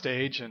walked out on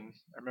stage, and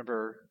I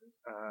remember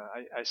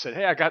I said,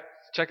 "Hey,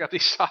 check out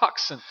these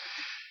socks," and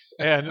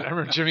I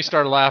remember Jimmy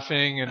started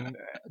laughing, and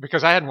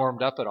because I hadn't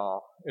warmed up at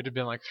all. It had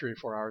been like 3 or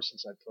 4 hours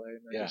since I'd played,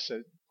 and I just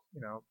said,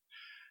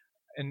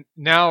 and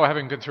now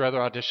having been through other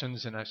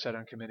auditions, and I've sat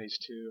on committees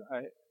too,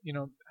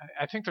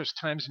 I think there's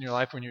times in your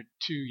life when you're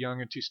too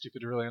young and too stupid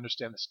to really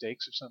understand the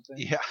stakes of something.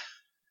 Yeah.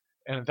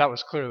 And that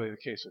was clearly the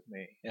case with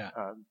me. Yeah.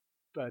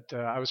 But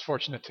I was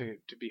fortunate to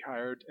be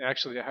hired.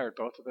 Actually, I hired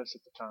both of us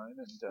at the time.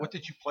 And what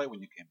did you play when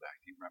you came back?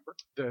 Do you remember?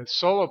 The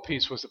solo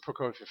piece was the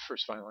Prokofiev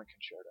First Violin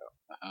Concerto.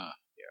 Uh-huh.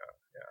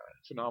 Yeah,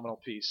 phenomenal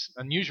piece.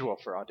 Unusual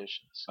for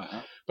auditions,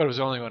 uh-huh. But it was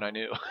the only one I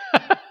knew.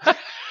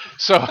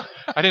 So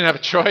I didn't have a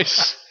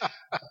choice.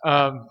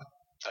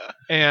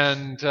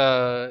 And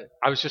I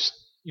was just,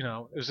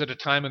 it was at a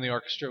time when the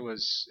orchestra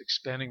was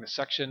expanding the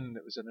section.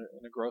 It was in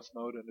a growth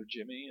mode under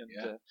Jimmy,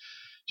 and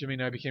Jimmy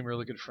and I became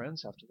really good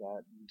friends after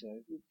that.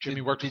 And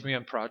Jimmy worked with me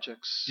on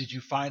projects. Did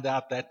you find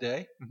out that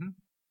day? Mm-hmm.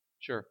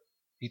 Sure.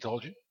 He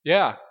told you?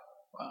 Yeah.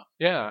 Wow.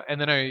 Yeah, and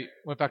then I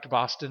went back to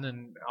Boston,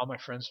 and all my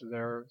friends were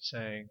there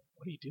saying,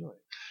 "What are you doing?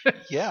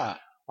 Yeah.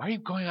 Why are you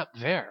going up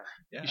there?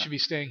 Yeah. You should be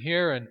staying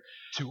here." And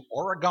to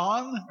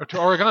Oregon? Or to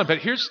Oregon. But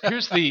here's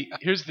the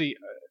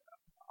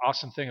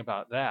awesome thing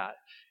about that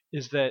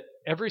is that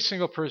every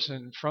single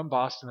person from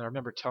Boston that I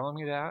remember telling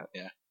me that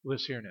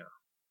lives here now.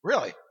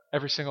 Really?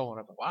 Every single one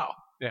of them. Wow.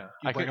 Yeah.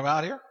 You bring them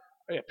out here?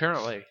 Yeah,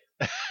 apparently.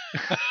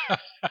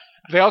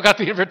 They all got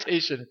the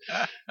invitation.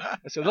 I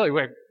said, "Lily,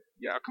 wait,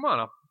 come on,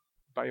 I'll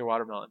buy you a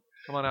watermelon.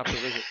 Come on out for a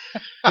visit."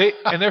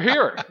 And they're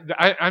here.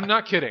 I'm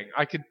not kidding.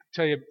 I could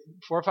tell you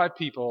 4 or 5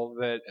 people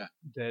that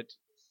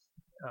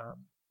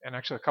and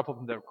actually a couple of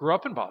them that grew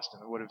up in Boston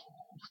that would have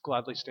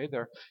gladly stayed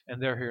there,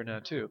 and they're here now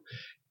too.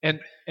 And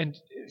and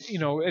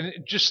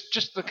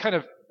just the kind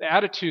of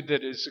attitude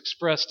that is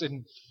expressed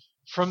in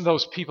from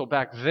those people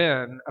back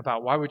then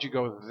about why would you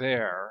go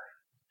there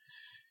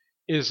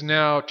is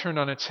now turned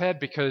on its head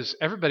because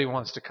everybody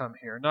wants to come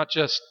here, not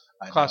just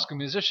classical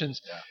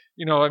musicians.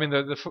 Yeah. I mean,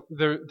 there's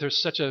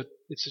it's such a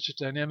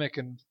dynamic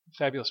and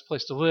fabulous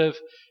place to live,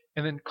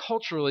 and then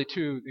culturally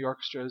too, the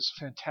orchestra is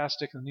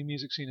fantastic, and the new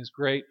music scene is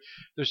great.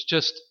 There's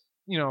just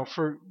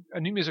for a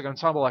new music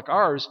ensemble like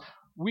ours,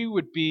 we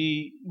would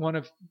be one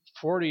of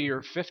 40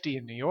 or 50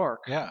 in New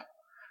York. Yeah.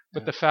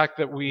 But the fact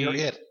that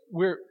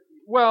we're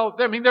well,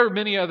 I mean, there are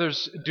many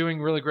others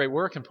doing really great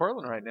work in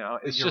Portland right now.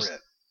 It's You're just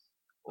it.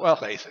 Let's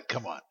face it.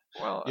 Come on.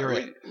 Well, You're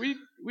it.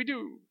 we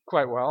do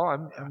quite well.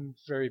 I'm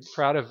very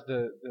proud of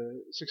the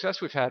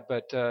success we've had,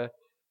 but the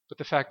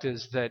fact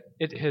is that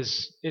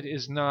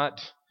it's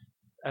not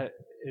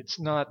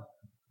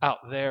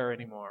out there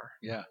anymore.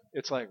 Yeah.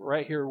 It's like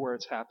right here where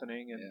it's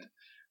happening, and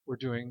we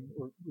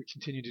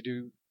continue to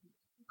do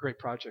great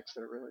projects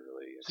that are really,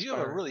 really inspiring. So you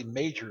have a really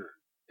major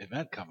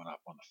event coming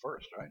up on the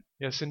 1st, right?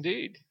 Yes,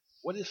 indeed.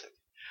 What is it?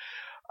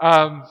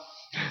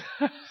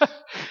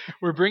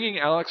 We're bringing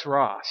Alex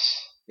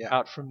Ross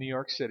out from New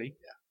York City.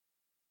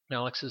 Yeah.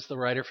 Alex is the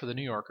writer for The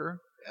New Yorker.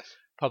 Yes.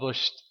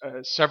 Published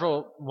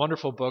several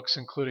wonderful books,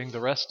 including The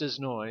Rest Is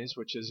Noise,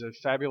 which is a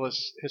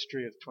fabulous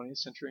history of 20th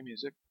century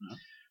music.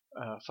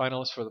 Mm-hmm.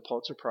 Finalist for the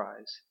Pulitzer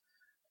Prize.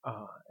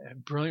 A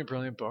brilliant,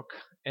 brilliant book.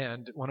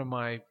 And one of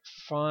my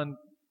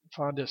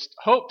fondest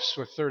hopes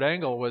with Third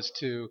Angle was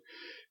to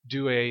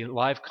do a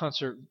live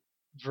concert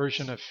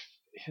version of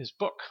his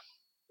book,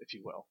 if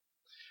you will.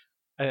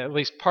 At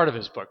least part of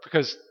his book,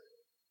 because,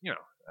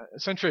 a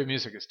century of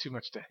music is too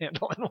much to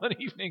handle in one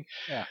evening.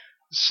 Yeah.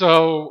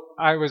 So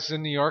I was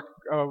in New York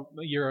a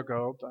year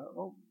ago,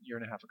 year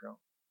and a half ago,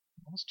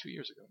 almost 2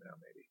 years ago now,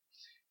 maybe.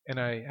 And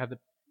I had the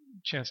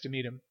chance to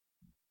meet him,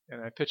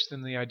 and I pitched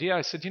him the idea.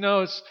 I said, I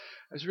was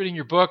reading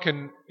your book,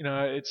 and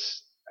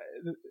it's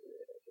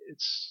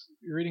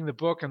you're reading the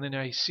book, and then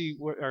I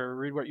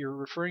read what you're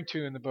referring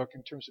to in the book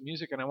in terms of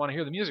music, and I want to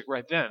hear the music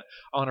right then.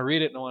 I want to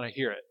read it, and I want to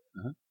hear it.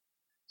 Uh-huh.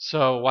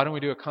 So why don't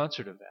we do a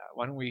concert of that?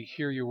 Why don't we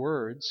hear your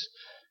words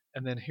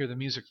and then hear the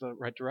music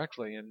right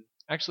directly? And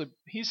actually,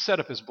 he's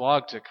set up his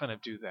blog to kind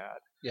of do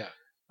that. Yeah.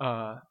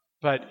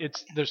 But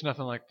there's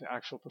nothing like the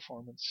actual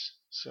performance.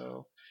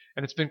 So,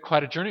 and it's been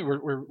quite a journey.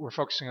 We're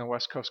focusing on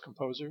West Coast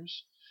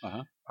composers.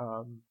 Uh-huh.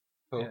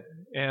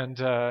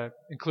 And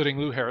including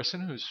Lou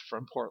Harrison, who's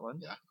from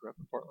Portland. Yeah. Grew up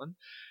in Portland.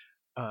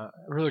 A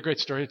really great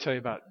story to tell you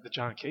about the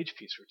John Cage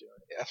piece we're doing.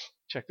 Yes.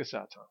 Check this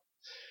out, Tom.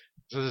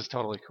 This is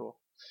totally cool.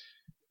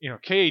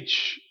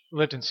 Cage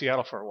lived in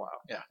Seattle for a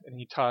while. Yeah. And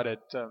he taught at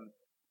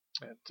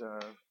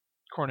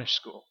Cornish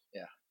School.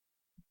 Yeah.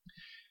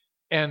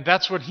 And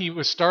that's when he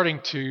was starting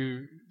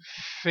to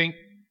think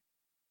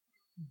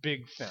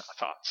big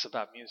thoughts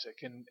about music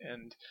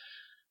and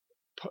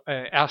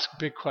ask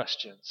big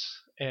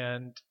questions.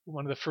 And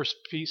one of the first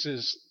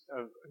pieces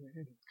of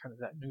kind of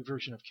that new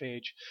version of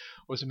Cage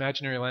was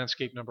Imaginary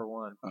Landscape No.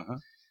 1. Uh-huh.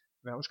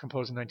 That was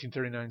composed in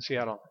 1939 in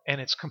Seattle.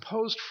 And it's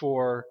composed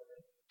for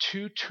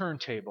 2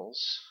 turntables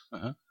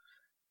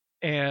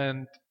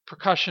and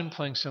percussion,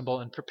 playing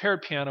cymbal, and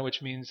prepared piano,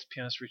 which means the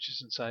pianist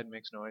reaches inside and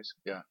makes noise.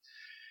 Yeah.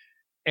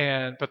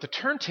 But the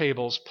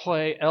turntables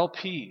play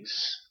LPs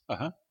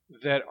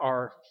that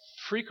are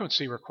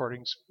frequency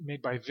recordings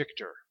made by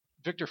Victor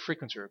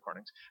frequency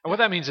recordings. And what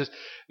that means is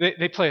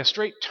they play a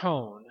straight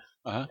tone,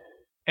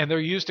 and they're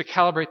used to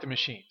calibrate the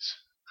machines.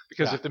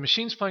 Because if the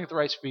machine's playing at the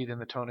right speed, then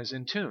the tone is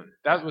in tune.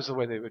 That was the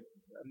way they would,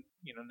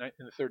 in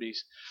the 30s.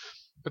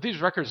 But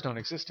these records don't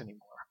exist anymore.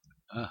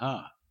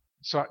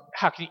 So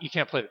you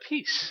can't play the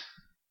piece?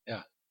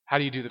 Yeah. How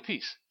do you do the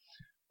piece?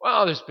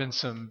 Well, there's been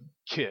some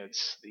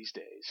kids these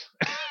days.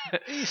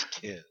 These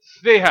kids.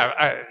 They have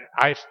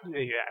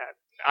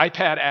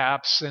iPad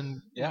apps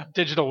and Yeah.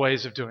 digital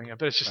ways of doing it,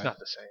 but it's just not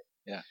the same.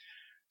 Yeah.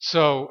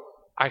 So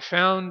I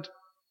found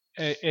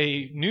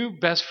a new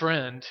best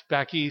friend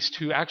back east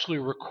who actually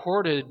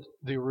recorded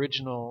the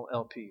original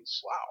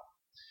LPs. Wow.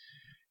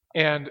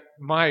 And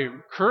my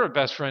current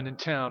best friend in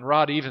town,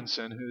 Rod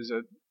Evenson, who's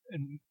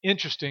an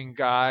interesting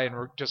guy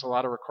and does a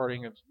lot of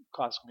recording of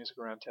classical music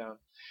around town,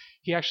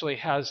 he actually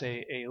has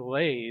a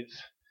lathe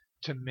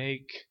to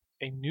make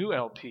a new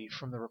LP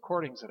from the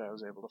recordings that I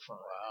was able to find.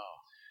 Wow.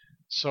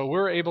 So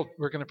we're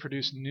going to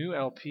produce new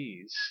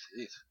LPs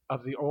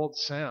of the old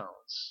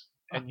sounds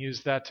and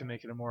use that to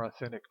make it a more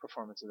authentic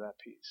performance of that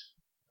piece.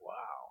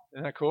 Wow.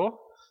 Isn't that cool?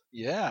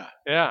 Yeah.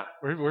 Yeah,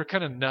 we're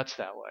kind of nuts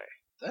that way.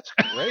 That's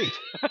great.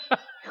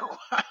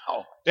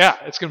 Wow. Yeah,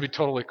 it's going to be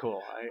totally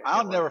cool.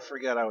 I'll never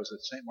forget, I was at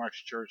St.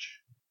 Mark's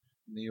Church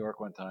in New York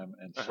one time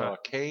and saw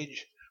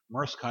Cage,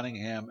 Merce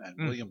Cunningham, and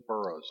William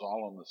Burroughs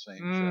all on the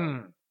same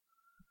show.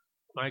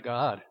 My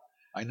God.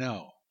 I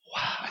know.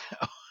 Wow.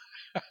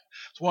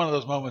 It's one of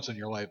those moments in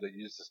your life that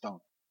you just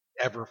don't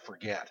ever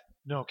forget.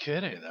 No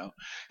kidding.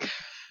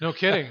 No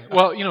kidding.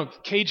 Well,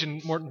 Cage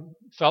and Morton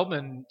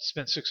Feldman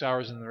spent 6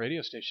 hours in the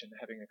radio station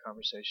having a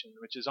conversation,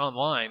 which is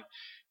online.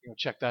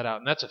 Check that out,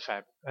 and that's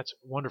a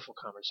wonderful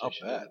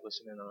conversation to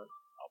listen in on.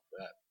 I'll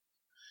bet.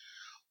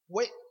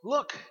 Wait,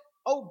 look.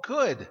 Oh,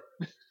 good.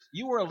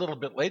 You were a little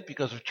bit late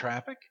because of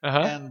traffic,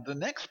 and the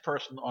next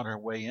person on her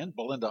way in,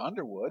 Belinda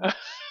Underwood.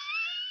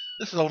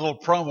 This is a little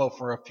promo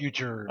for a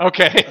future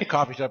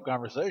coffee shop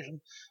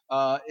conversation.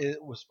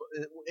 It's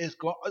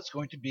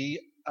going to be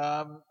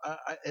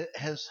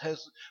has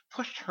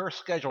pushed her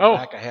schedule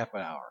back a half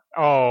an hour.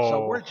 Oh,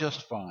 so we're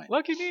just fine.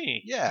 Lucky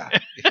me. Yeah.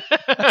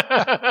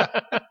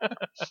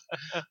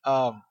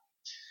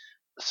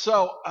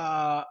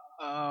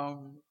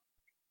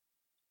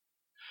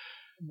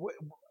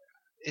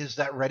 Is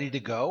that ready to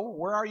go?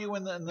 Where are you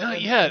in the?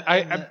 Not yet.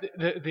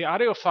 The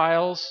audio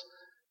files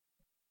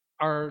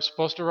are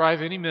supposed to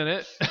arrive any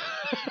minute,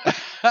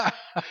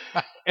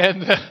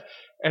 and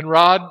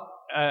Rod,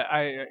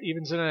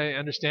 Evenson, I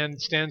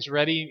understand, stands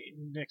ready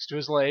next to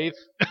his lathe,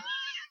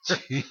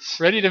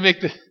 ready to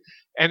make the.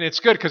 And it's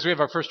good because we have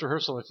our first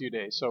rehearsal in a few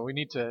days, so we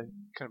need to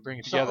kind of bring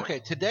it together. Okay,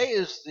 today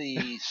is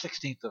the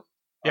 16th of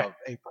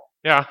April.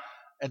 Yeah.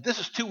 And this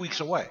is 2 weeks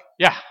away.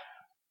 Yeah.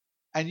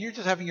 And you're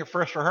just having your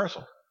first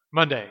rehearsal.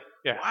 Monday.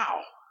 Yeah.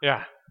 Wow.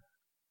 Yeah.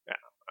 Yeah.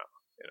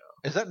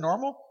 Well, Is that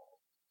normal?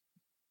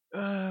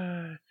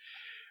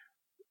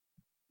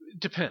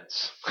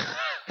 Depends.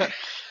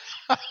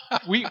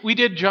 we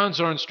did John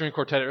Zorn's string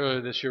quartet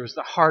earlier this year. It was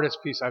the hardest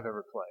piece I've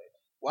ever played.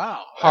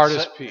 Wow.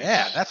 Hardest piece.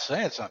 Yeah, that's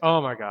saying something.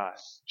 Oh my gosh.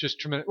 Just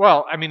tremendous.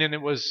 Well, I mean, and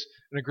it was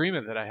an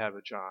agreement that I had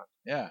with John.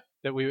 Yeah.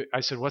 That I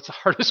said, what's the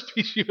hardest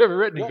piece you've ever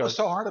written? What was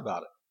so hard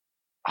about it?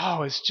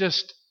 Oh, it's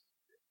just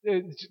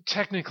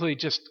technically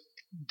just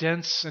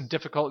dense and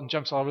difficult and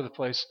jumps all over the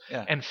place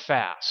and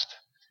fast.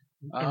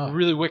 And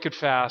really wicked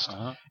fast.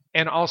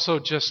 And also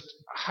just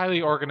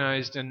highly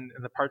organized, and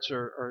the parts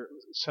are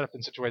set up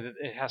in such a way that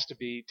it has to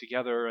be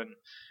together and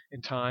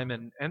in time.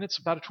 And it's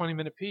about a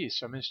 20-minute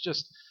piece. I mean, it's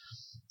just...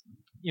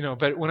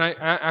 but when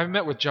I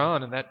met with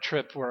John in that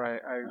trip where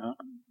I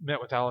met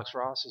with Alex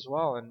Ross as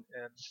well, and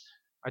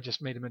I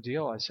just made him a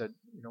deal. I said,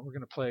 we're going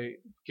to play,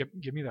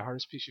 give me the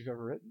hardest piece you've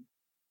ever written.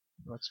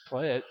 Let's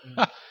play it.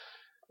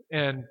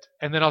 And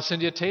then I'll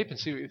send you a tape and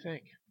see what you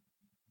think.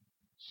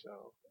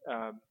 So,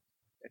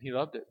 and he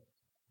loved it.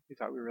 He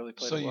thought we really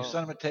played it well. So you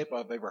sent him a tape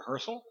of a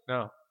rehearsal?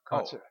 No,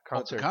 concert.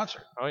 Concert.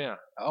 Concert. Oh, yeah.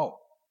 Oh.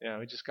 Yeah,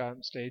 we just got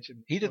on stage.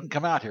 And he didn't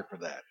come out here for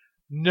that.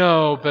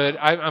 No, but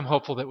I'm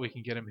hopeful that we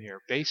can get him here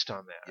based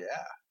on that.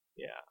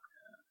 Yeah.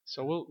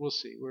 So we'll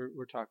see.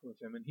 We're talking with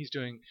him, and he's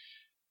doing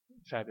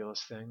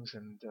fabulous things.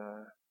 And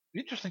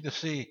interesting to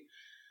see,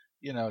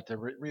 to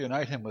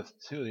reunite him with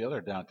two of the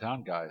other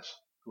downtown guys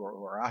who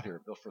are out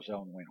here, Bill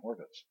Frisell and Wayne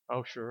Horvitz.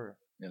 Oh, sure.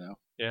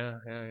 Yeah.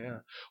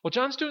 Well,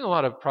 John's doing a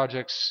lot of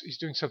projects. He's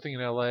doing something in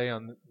L.A.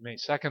 on May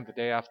 2nd, the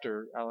day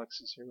after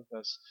Alex is here with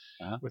us,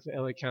 with the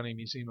L.A. County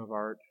Museum of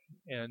Art,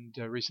 and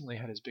recently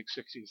had his big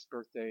 60th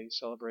birthday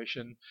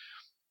celebration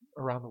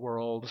around the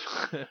world.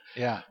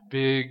 Yeah.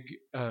 Big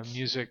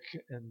music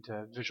and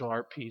visual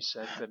art piece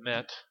at the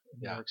Met in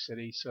New York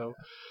City. So,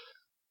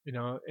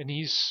 and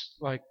he's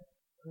like,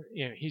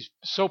 he's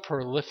so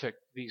prolific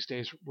these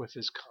days with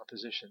his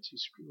compositions.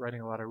 He's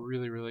writing a lot of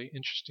really, really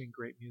interesting,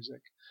 great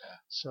music. Yeah.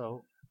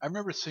 So I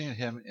remember seeing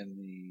him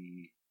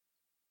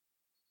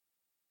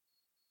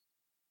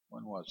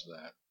when was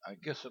that? I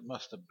guess it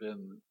must have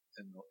been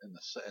in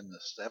the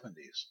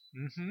 70s,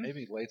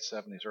 maybe late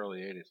 70s,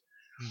 early 80s,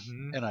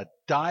 in a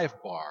dive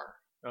bar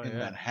in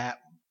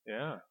Manhattan,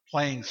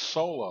 playing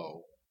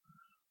solo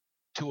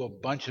to a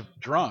bunch of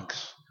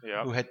drunks.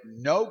 Who had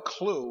no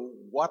clue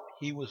what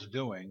he was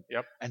doing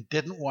and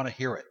didn't want to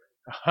hear it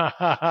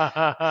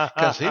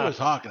because he was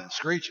honking and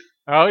screeching.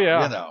 Oh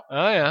yeah,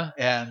 Oh yeah.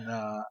 And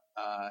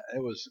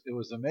it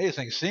was an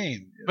amazing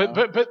scene.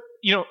 But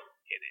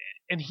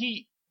and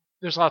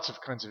there's lots of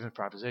kinds of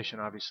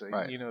improvisation, obviously.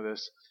 Right. You know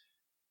this,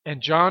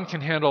 and John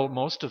can handle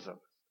most of them.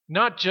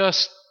 Not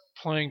just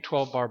playing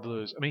 12-bar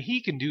blues. I mean,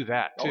 he can do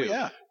that too.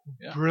 Oh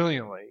yeah.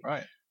 Brilliantly.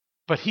 Right.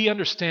 But he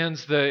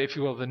understands if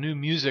you will, the new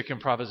music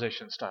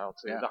improvisation style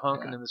too, the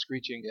honking and the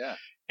screeching. Yeah.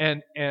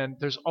 And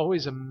there's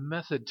always a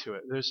method to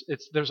it.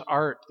 There's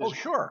art. There's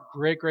sure.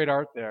 Great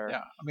art there.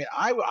 Yeah. I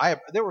mean,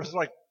 there was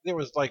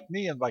like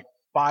me and like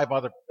five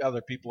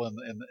other people in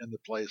the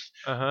place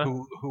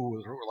who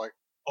were like,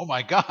 oh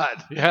my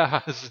God,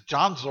 this is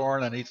John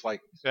Zorn, and he's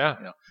like,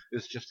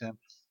 it's just him.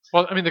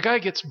 Well, I mean, the guy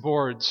gets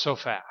bored so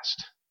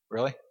fast.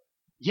 Really?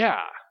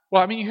 Yeah.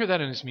 Well, I mean, you hear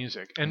that in his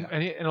music, and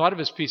a lot of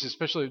his pieces,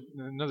 especially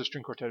another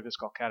string quartet of his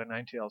called Cat o'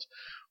 Nine Tails,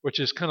 which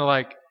is kind of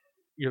like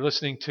you're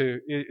listening to.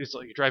 It's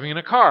like you're driving in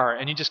a car,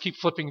 and you just keep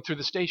flipping through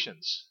the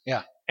stations.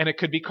 Yeah. And it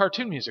could be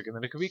cartoon music, and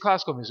then it could be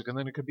classical music, and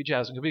then it could be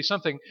jazz, and it could be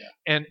something.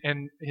 Yeah.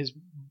 And his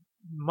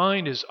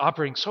mind is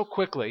operating so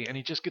quickly, and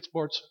he just gets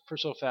bored for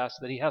so fast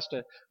that he has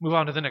to move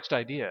on to the next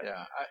idea.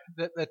 Yeah.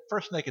 That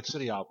first Naked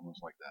City album was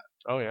like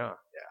that. Oh yeah.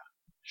 Yeah.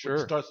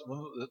 Sure.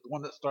 The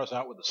one that starts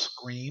out with a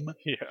scream.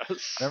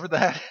 Yes. Remember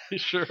that?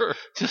 Sure.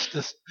 Just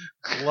this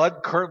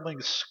blood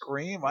curdling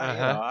scream.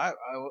 I've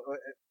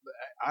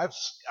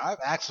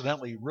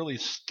accidentally really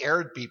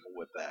scared people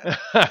with that.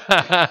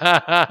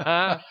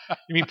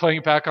 You mean playing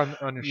it back on a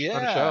show?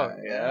 Yeah. Oh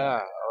yeah.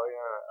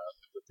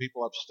 The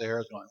people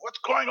upstairs going, "What's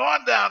going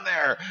on down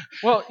there?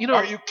 Well,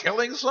 are you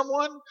killing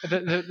someone?"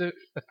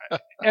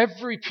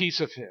 Every piece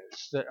of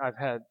his that I've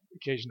had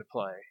occasion to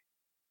play,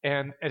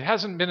 and it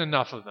hasn't been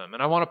enough of them,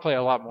 and I want to play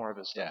a lot more of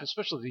his stuff,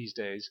 especially these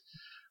days.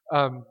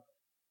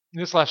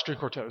 This last string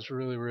quartet was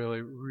really,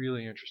 really,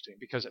 really interesting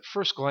because at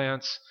first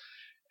glance,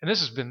 and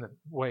this has been the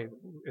way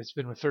it's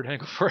been with Third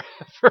Angle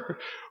forever,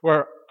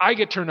 where I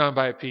get turned on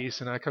by a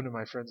piece and I come to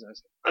my friends and I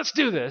say, "Let's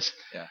do this."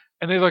 Yeah.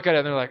 And they look at it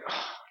and they're like,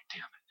 "Oh, damn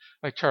it."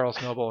 Like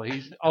Charles Noble,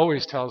 he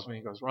always tells me,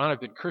 he goes, "Ron, I've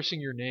been cursing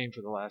your name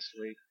for the last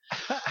week."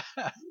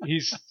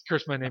 He's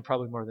cursed my name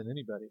probably more than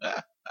anybody.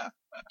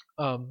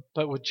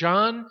 But with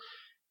John,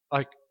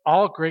 like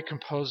all great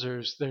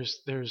composers,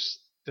 there's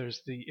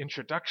the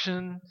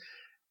introduction,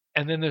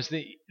 and then there's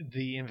the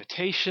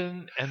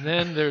invitation, and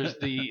then there's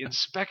the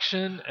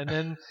inspection, and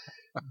then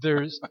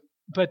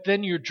but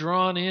then you're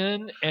drawn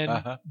in,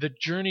 and the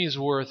journey is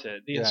worth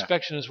it. The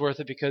inspection is worth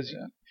it because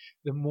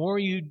the more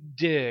you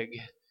dig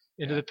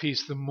into the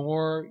piece, the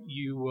more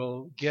you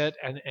will get,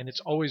 and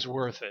it's always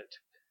worth it.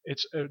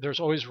 There's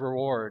always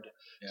reward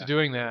to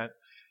doing that,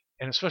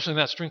 and especially in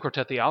that string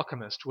quartet, The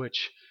Alchemist,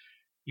 which,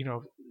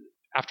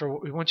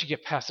 once you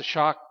get past the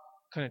shock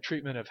kind of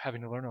treatment of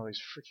having to learn all these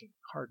freaking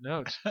hard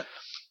notes,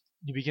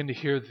 you begin to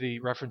hear the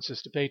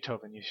references to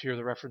Beethoven. You hear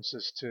the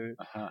references to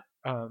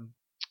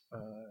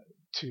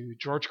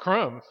George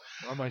Crumb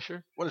on my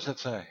shirt. What does that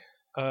say?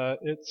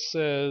 It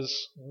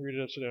says, I'll read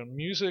it upside down.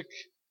 Music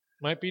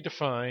might be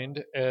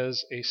defined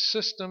as a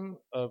system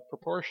of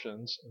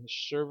proportions in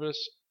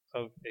service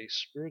of a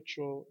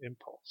spiritual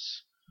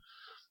impulse.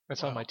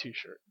 That's on my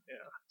T-shirt. Yeah.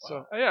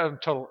 Wow.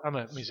 So I'm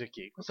a music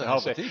geek. What's the hell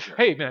of a T-shirt?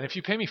 Hey man, if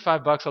you pay me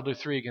 $5, I'll do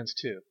 3 against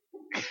 2.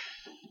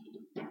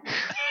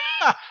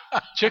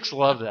 Chicks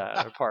love that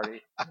at a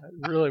party.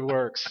 It really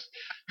works.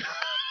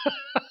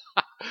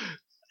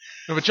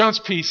 No, but John's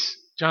piece,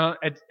 John,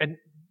 and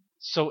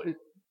so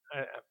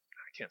I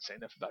can't say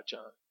enough about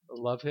John. I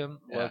love him,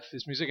 love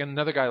his music, and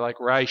another guy like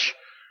Reich,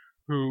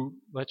 who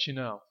lets you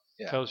know,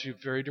 tells you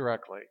very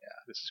directly,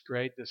 this is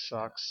great, this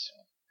sucks.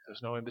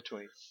 There's no in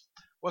between.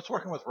 What's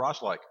working with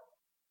Ross like?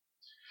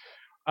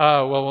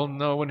 Well, we'll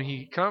know when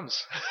he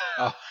comes.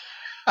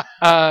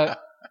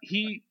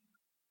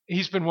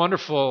 He's been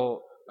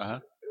wonderful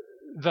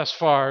thus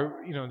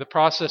far. The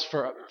process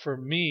for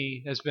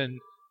me has been,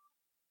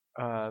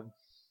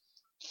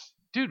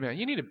 dude, man,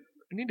 you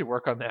need to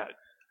work on that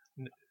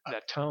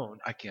tone.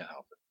 I can't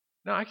help it.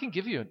 No, I can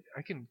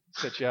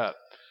set you up.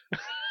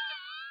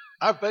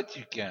 I bet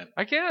you can.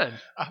 I can.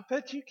 I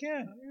bet you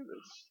can.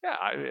 Yeah,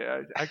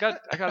 I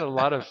got a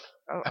lot of.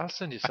 I'll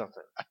send you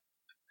something.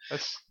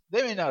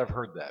 They may not have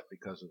heard that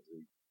because of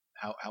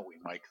how we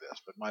mic this,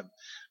 but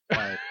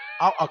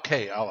I'll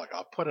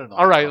put it on.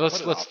 All right,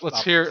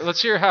 let's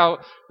hear how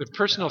the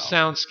personal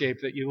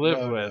soundscape that you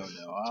live with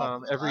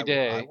Tom every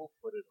day. I will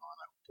put it on.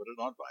 I will put it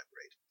on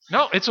vibrate.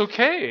 No, it's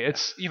okay.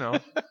 It's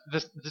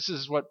this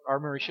is what R.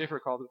 Murray Schafer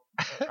called it,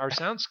 our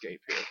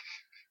soundscape here.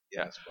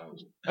 Yeah, I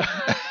suppose.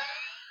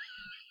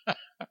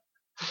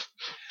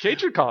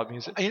 Cage would call it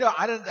music.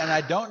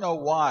 I don't know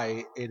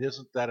why it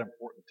isn't that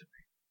important to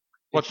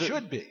me. It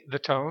should be. The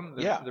tone,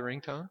 the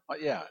ringtone.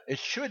 It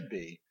should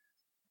be,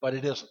 but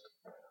it isn't.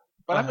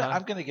 But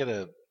I'm going to get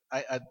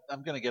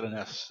I'm going to get an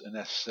S6 in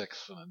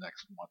the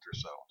next month or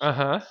so.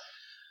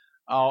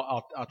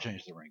 I'll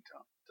change the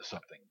ringtone to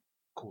something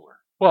cooler.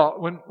 Well,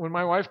 when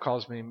my wife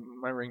calls me,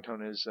 my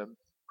ringtone is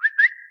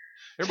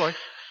here, boy.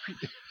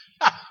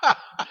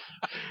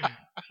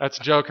 That's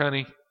a joke,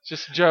 honey.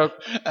 Just a joke.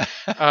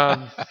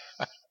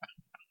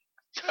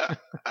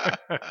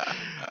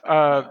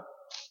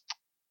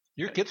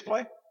 Your kids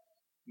play?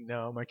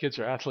 No, my kids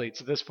are athletes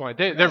at this point.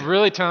 They're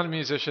really talented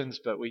musicians,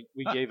 but we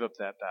gave up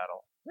that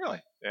battle.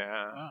 Really?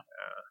 Yeah. Oh.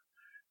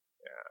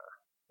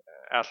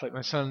 Yeah. Athlete.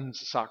 My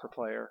son's a soccer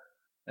player.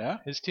 Yeah.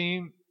 His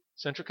team,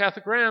 Central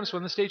Catholic Rams,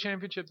 won the state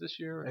championship this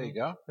year. There you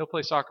go. He'll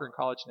play soccer in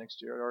college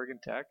next year at Oregon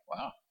Tech.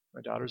 Wow.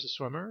 My daughter's a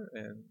swimmer,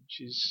 and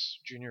she's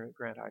junior at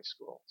Grant High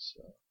School.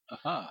 So.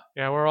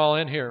 Yeah, we're all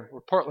in here.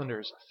 We're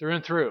Portlanders through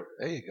and through.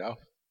 There you go.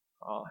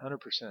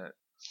 100%.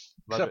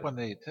 Except when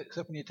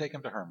you take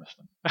them to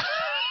Hermiston.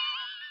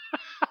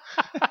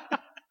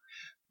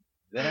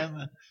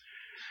 Then.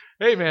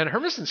 Hey man,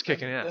 Hermiston's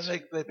kicking ass.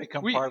 Then they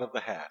become part of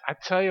the hat. I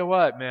tell you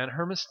what, man,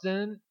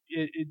 Hermiston,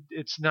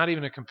 it's not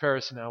even a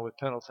comparison now with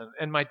Pendleton.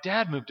 And my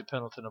dad moved to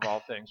Pendleton of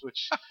all things,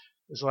 which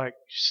is like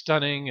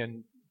stunning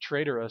and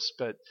traitorous,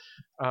 but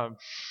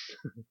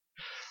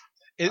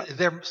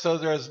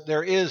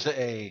there is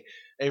a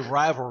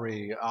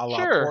rivalry a la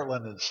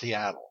Portland and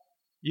Seattle.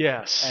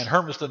 Yes. And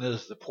Hermiston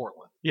is the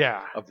Portland.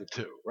 Yeah. Of the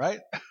two, right?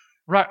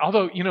 Right.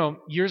 Although,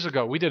 years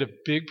ago we did a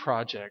big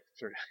project.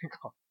 Third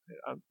Angle.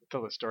 I'll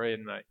tell the story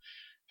in my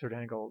Third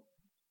Angle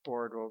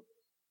board. Well,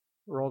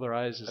 roll their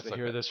eyes as That's they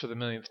hear okay. this for the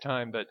millionth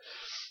time. But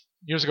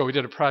years ago, we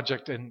did a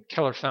project in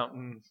Keller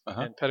Fountain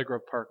and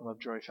Pettigrove Park and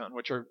Lovejoy Fountain,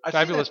 which are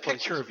fabulous I see that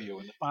places. picture of you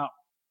in the fountain.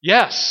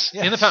 Yes,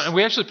 in the Yes. fountain. And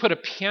we actually put a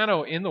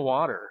piano in the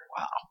water.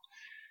 Wow.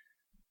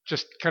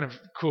 Just kind of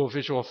cool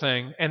visual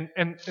thing. And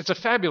it's a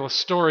fabulous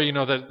story. You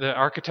know, the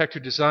architect who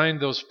designed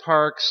those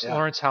parks, Yeah.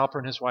 Lawrence Halpern,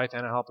 and his wife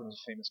Anna Halpern,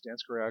 was a famous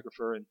dance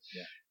choreographer,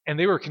 and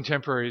they were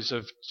contemporaries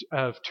of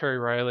Terry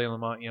Riley and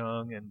Lamont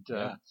Young, and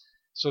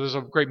so there's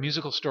a great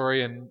musical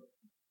story and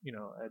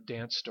a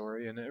dance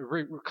story and a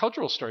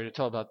cultural story to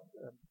tell about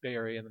Bay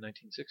Area in the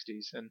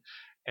 1960s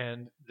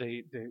and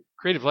the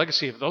creative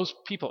legacy of those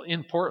people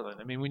in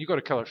Portland. I mean, when you go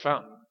to Keller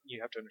Fountain,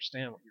 you have to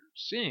understand what you're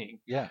seeing.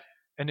 Yeah.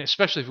 And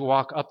especially if you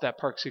walk up that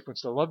park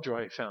sequence to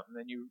Lovejoy Fountain,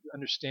 then you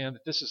understand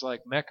that this is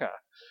like Mecca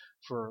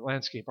for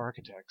landscape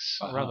architects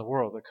around the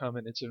world that come,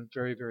 and it's a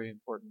very, very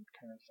important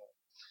kind of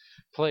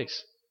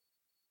place.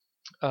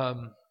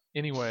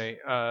 Anyway,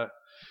 what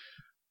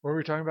were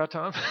we talking about,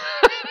 Tom?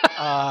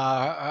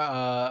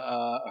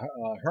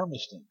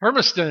 Hermiston.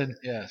 Hermiston.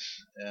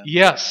 Yes. Yeah.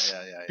 Yes.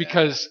 Yeah.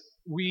 Because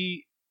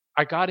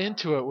I got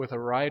into it with a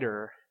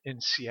writer in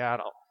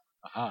Seattle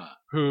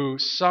who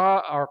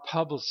saw our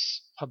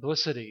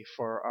publicity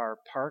for our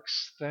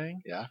parks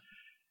thing. Yeah.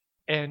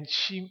 And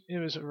it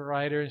was a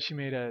writer, and she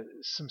made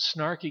some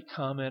snarky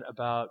comment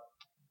about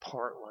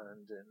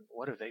Portland and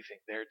what do they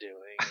think they're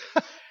doing.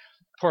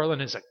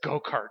 Portland is a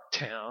go-kart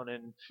town,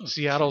 and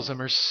Seattle's a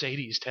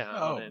Mercedes town.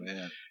 Oh,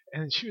 man.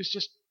 And she was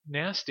just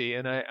nasty.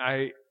 And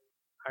I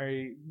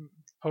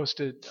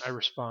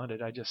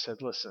responded. I just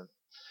said, listen,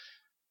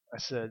 I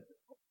said,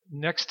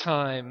 next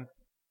time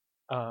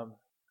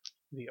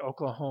the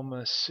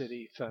Oklahoma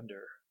City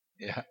Thunder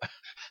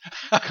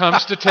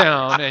comes to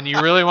town and you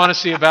really want to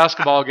see a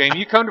basketball game,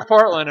 you come to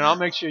Portland and I'll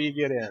make sure you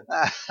get in.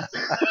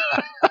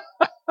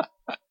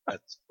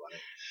 That's funny.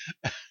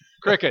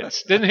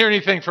 Crickets. Didn't hear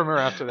anything from her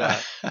after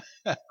that.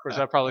 Of course,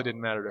 that probably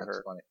didn't matter to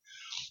her.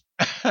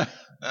 Funny.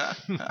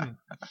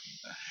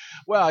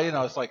 Well,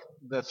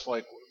 that's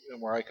like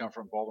where I come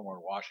from, Baltimore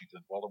and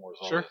Washington. Baltimore's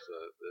always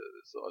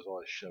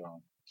always shit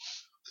on.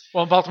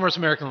 Well, Baltimore's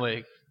American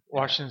League.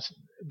 Washington's,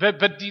 but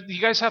do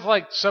you guys have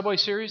like Subway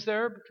Series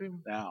there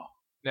between now?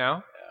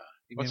 Yeah.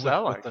 What's that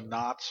like? With the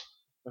knots.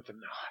 With the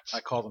knots.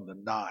 I call them the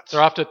knots.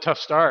 They're off to a tough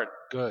start.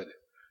 Good.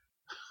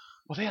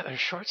 Well, their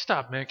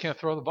shortstop, man, can't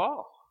throw the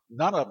ball.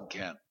 None of them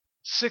can.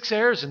 6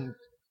 errors in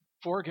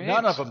 4 games.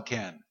 None of them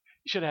can.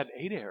 You should have had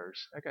 8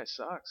 errors. That guy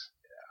sucks.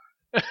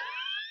 Yeah.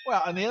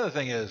 Well, and the other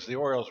thing is the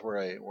Orioles were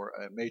a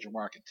major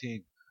market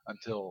team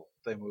until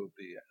they moved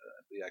the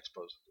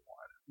Expos to Des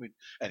Moines.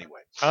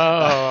 Anyway.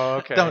 Oh,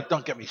 okay.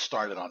 Don't get me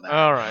started on that.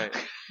 All right.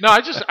 No,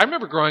 I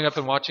remember growing up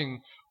and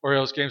watching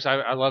Orioles games.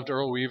 I loved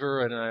Earl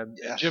Weaver and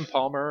Jim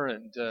Palmer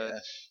and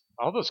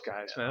all those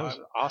guys. Man, it was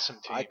an awesome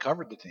team. I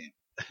covered the team.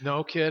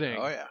 No kidding.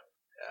 Oh yeah.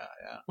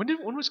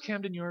 When was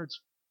Camden Yards?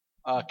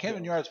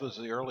 Camden Yards was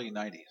the early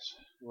 '90s.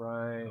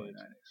 Right. Early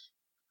 '90s.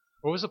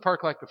 What was the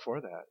park like before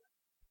that?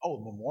 Oh,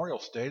 Memorial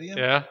Stadium?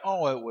 Yeah.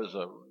 Oh, it was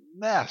a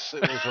mess.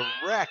 It was a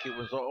wreck. It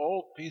was an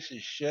old piece of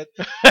shit.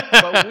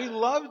 But we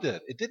loved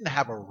it. It didn't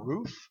have a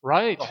roof.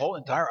 Right. The whole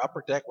entire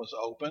upper deck was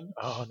open.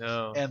 Oh,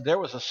 no. And there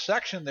was a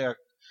section there,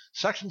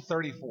 Section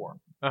 34.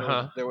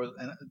 There was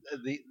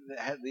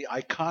the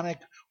iconic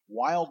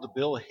Wild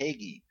Bill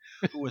Hagee,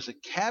 who was a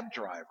cab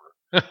driver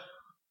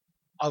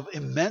of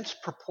immense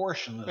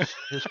proportions,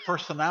 his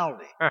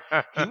personality.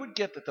 He would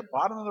get at the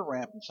bottom of the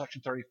ramp in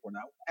Section 34.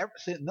 Now,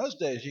 in those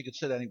days, you could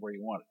sit anywhere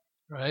you wanted.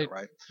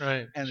 Right.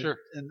 And sure.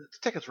 And the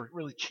tickets were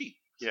really cheap.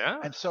 Yeah.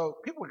 And so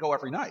people would go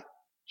every night.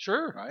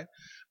 Sure. Right.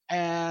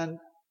 And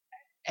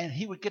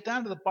he would get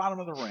down to the bottom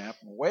of the ramp,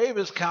 wave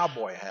his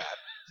cowboy hat,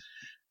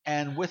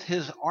 and with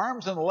his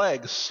arms and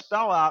legs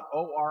spell out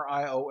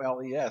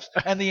ORIOLES,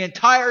 and the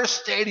entire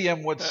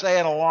stadium would say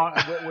it along,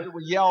 would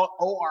yell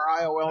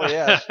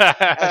ORIOLES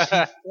as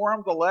he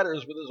formed the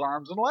letters with his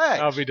arms and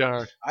legs. I'll be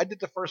darned. I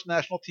did the first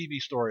national TV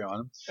story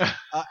on him.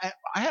 And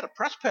I had a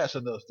press pass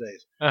in those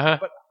days,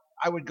 but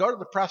I would go to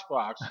the press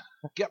box,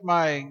 get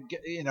my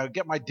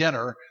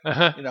dinner,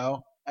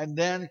 and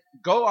then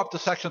go up to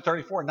Section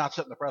 34 and not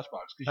sit in the press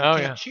box because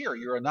you can't cheer.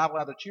 You're not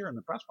allowed to cheer in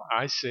the press box.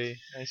 I see.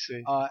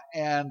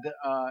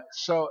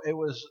 So it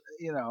was,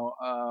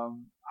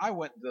 I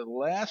went the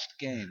last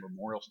game of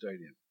Memorial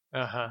Stadium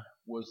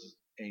was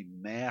a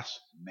mass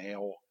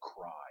male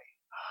cry.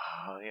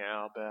 Oh yeah,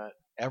 I'll bet.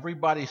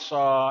 Everybody, it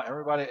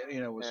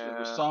was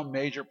some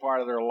major part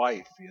of their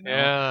life, it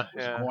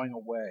was going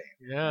away.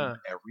 Yeah. And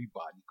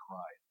everybody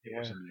cried. It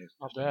was amazing.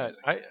 I'll bet.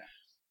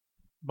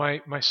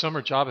 My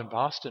summer job in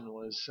Boston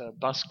was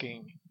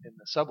busking in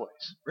the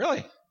subways.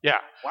 Really? Yeah.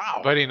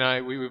 Wow. Buddy and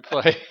I, we would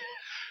play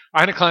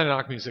Ina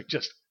Klein music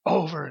just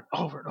over and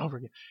over and over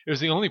again. It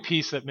was the only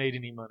piece that made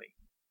any money.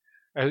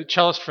 A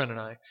cellist friend and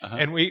I.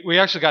 And we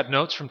actually got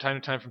notes from time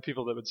to time from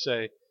people that would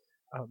say,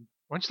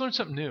 why don't you learn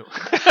something new?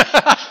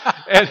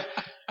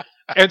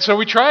 And so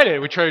we tried it.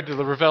 We tried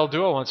the Ravel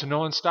Duo once, and no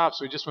one stopped.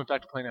 So we just went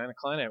back to playing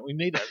Anaclinate. We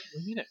made a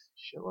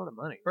shitload of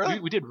money. Really?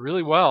 We did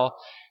really well.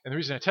 And the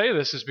reason I tell you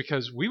this is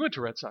because we went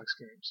to Red Sox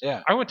games.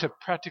 Yeah. I went to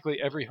practically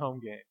every home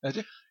game. Did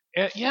you?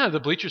 And yeah, the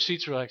bleacher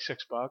seats were like $6,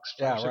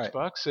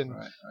 $6, and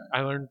Right.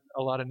 I learned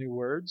a lot of new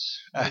words,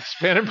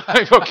 expanded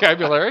my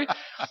vocabulary.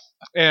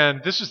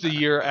 And this was the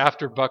year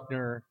after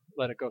Buckner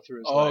let it go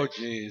through his Oh, leg.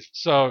 jeez.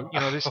 So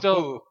they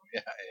still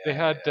they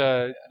had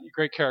yeah.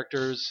 great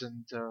characters,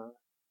 and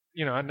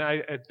and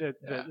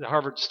the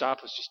Harvard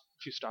stop was just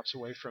a few stops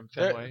away from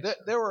Fenway.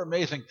 There were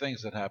amazing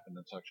things that happened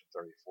in Section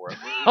 34.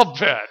 I'll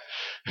bet.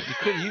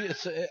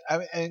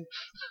 And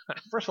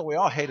first of all, we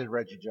all hated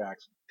Reggie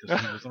Jackson because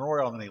he was an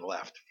Oriole and then he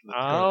left to go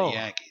to the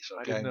Yankees.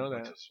 Okay? I didn't know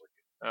that.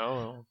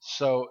 Oh.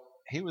 So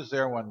he was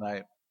there one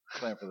night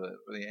playing for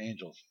the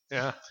Angels.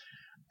 Yeah.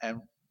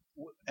 And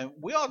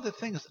we all did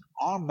things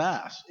en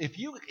masse. If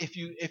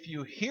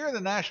you hear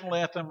the national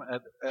anthem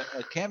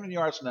at Camden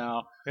Yards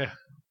now, yeah.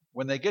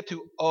 When they get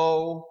to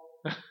 "Oh,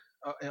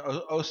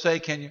 say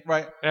can you,"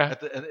 right? Yeah.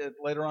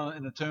 Later on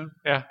in the tune,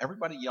 yeah.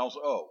 Everybody yells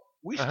 "Oh."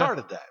 We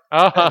started that.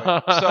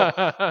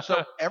 Anyway,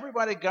 so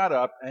everybody got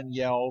up and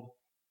yelled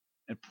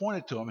and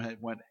pointed to him and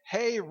went,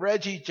 "Hey,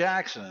 Reggie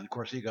Jackson!" And of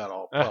course, he got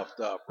all puffed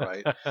up,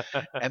 right?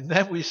 And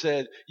then we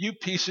said, "You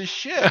piece of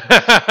shit!"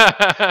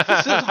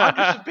 This is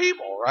hundreds of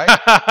people, right?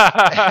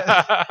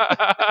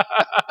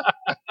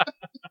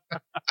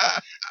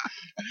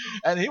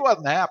 And he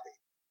wasn't happy.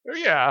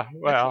 Yeah,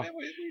 well, that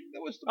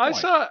was the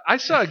point. I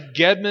saw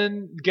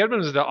Gedman. Gedman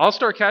was the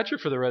all-star catcher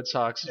for the Red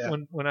Sox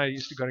when I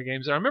used to go to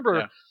games. And I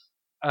remember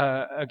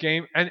a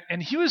game,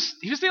 and he was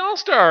the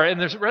all-star,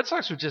 and the Red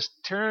Sox were just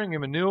tearing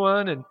him a new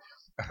one. And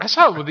I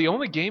saw it was the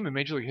only game in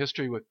Major League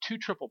history with 2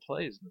 triple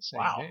plays in the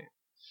same game.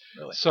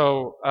 Really?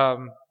 So,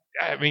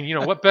 I mean,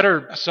 what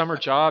better summer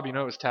job? It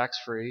was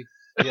tax-free.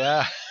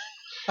 Yeah.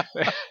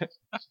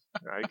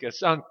 I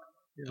guess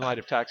in light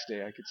of tax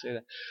day, I could say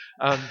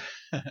that.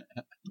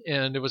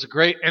 And it was a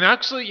great, and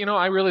actually,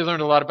 I really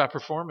learned a lot about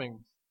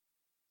performing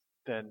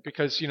then,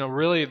 because,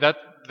 really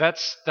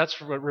that's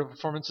what real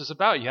performance is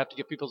about. You have to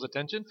get people's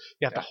attention.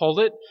 You have to hold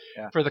it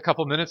for the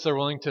couple minutes they're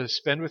willing to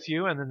spend with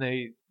you, and then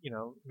they,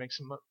 make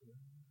some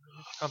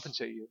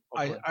compensate you.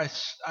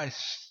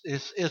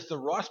 Is the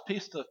Ross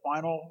piece the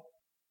final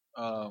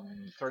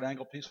third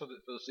angle piece for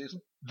the season?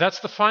 That's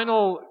the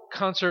final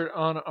concert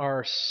on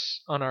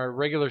our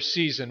regular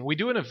season. We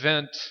do an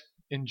event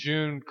in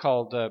June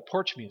called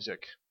Porch Music,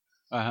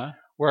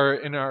 where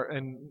in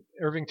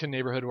Irvington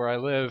neighborhood where I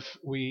live,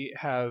 we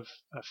have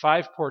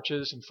 5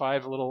 porches and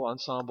 5 little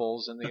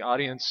ensembles, and the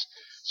audience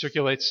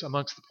circulates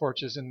amongst the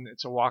porches, and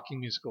it's a walking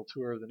musical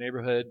tour of the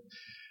neighborhood.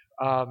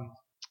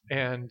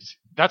 And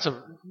that's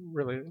a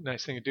really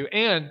nice thing to do.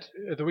 And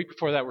the week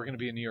before that, we're going to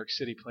be in New York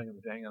City playing in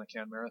the Dang on a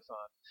Can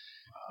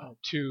Marathon.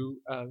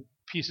 2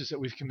 pieces that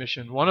we've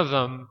commissioned. One of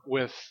them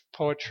with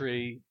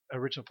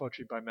original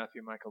poetry by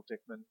Matthew Michael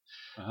Dickman,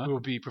 who will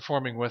be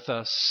performing with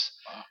us.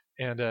 Wow.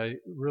 And a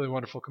really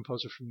wonderful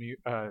composer from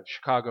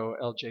Chicago,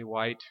 L.J.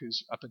 White,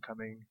 who's up and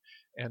coming.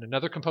 And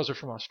another composer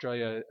from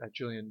Australia,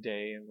 Julian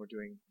Day, and we're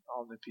doing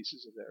all new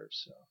pieces of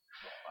theirs. So,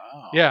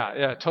 wow.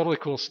 Yeah, totally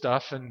cool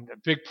stuff, and a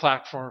big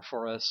platform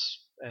for us.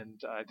 And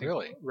I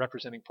think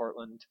representing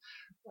Portland,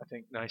 I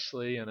think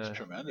nicely, and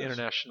an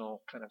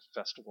international kind of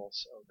festival.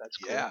 So that's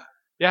cool.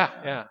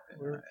 Yeah.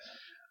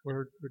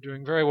 We're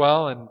doing very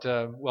well and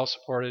well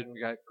supported.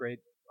 We got great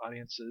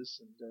audiences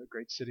and a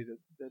great city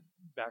that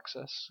backs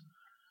us.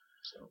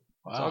 So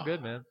it's all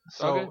good, man.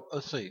 So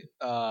let's see.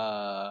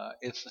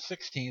 It's the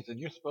 16th, and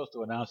you're supposed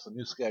to announce the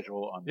new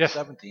schedule on the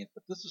 17th.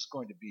 But this is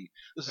going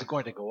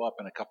to go up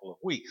in a couple of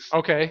weeks.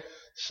 Okay.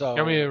 So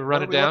can we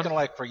run it down? What are we looking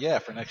like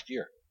for next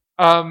year?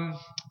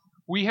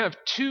 We have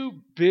 2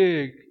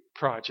 big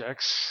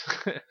projects.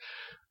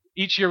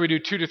 Each year we do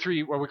 2 to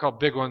 3 what we call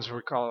big ones.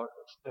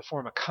 They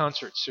form a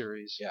concert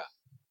series. Yeah.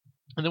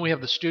 And then we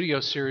have the studio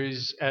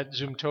series at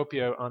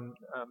Zoomtopia on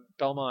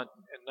Belmont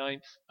and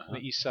 9th on the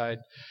east side.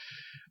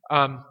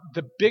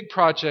 The big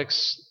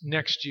projects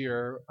next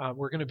year,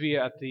 we're going to be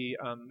at the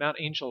Mount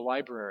Angel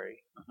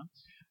Library,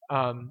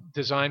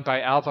 designed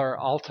by Alvar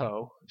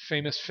Aalto,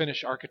 famous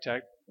Finnish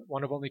architect,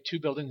 one of only 2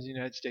 buildings in the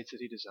United States that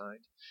he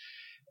designed.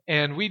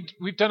 And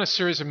we've done a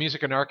series of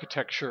music and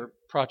architecture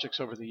projects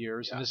over the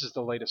years, and this is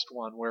the latest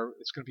one where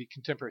it's going to be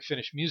contemporary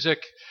Finnish music.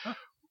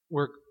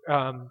 We're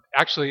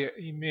actually,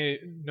 you may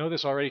know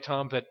this already,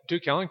 Tom, but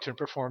Duke Ellington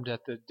performed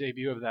at the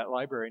debut of that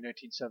library in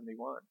 1971.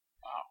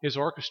 Wow. His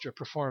orchestra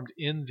performed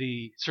in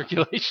the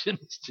circulation.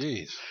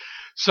 Jeez.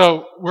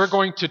 So we're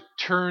going to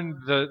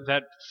turn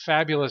that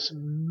fabulous,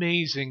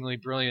 amazingly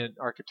brilliant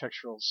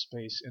architectural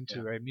space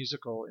into a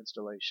musical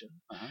installation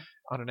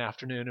on an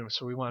afternoon. And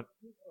so we want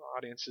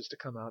audiences to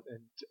come out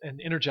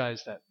and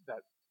energize that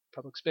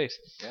public space.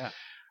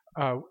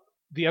 Yeah.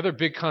 The other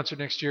big concert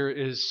next year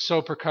is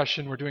So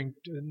Percussion. We're doing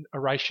a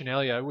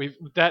Reichenalia.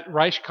 That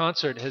Reich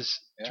concert has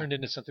turned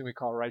into something we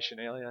call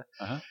Reichenalia.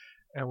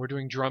 And we're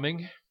doing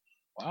drumming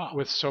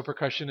with So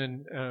Percussion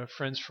and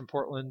friends from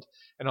Portland,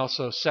 and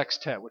also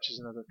Sextet, which is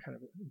another kind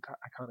of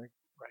iconic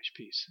Reich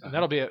piece. And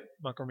that'll be at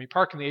Montgomery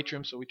Park in the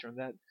atrium, so we turned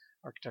that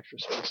architectural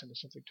space into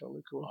something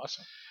totally cool.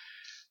 Awesome.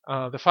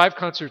 The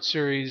 5-concert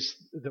series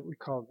that we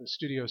call the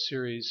Studio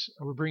Series,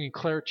 we're bringing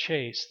Claire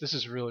Chase. This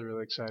is really,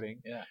 really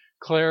exciting. Yeah.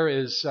 Claire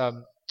is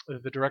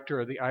the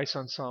director of the ICE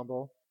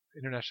Ensemble,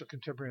 International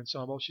Contemporary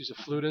Ensemble. She's a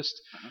flutist,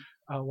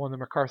 won the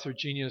MacArthur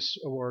Genius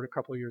Award a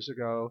couple of years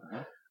ago,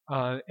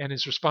 and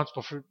is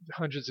responsible for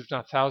hundreds, if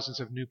not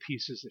thousands, of new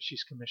pieces that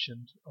she's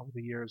commissioned over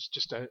the years.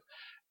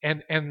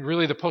 And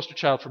really the poster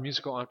child for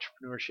musical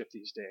entrepreneurship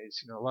these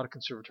days. You know, a lot of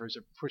conservatories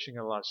are pushing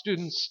out a lot of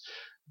students,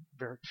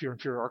 very fewer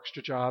and fewer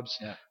orchestra jobs,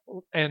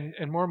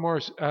 and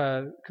more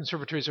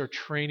conservatories are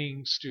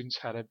training students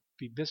how to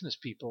be business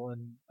people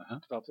and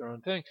develop their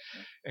own thing.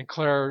 And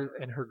Claire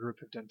and her group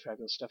have done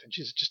fabulous stuff, and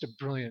she's just a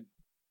brilliant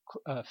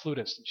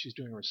flutist, and she's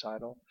doing a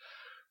recital.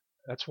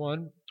 That's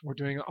one. We're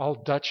doing all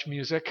Dutch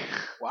music.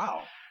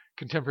 Wow.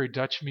 Contemporary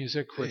Dutch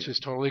music, which is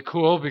totally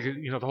cool because,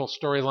 you know, the whole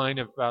storyline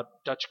about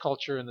Dutch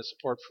culture and the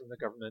support from the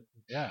government.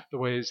 Yeah. The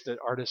ways that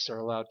artists are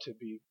allowed to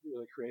be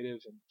really creative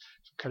and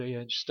some cutting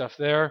edge stuff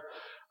there.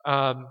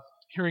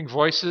 Hearing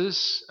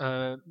Voices,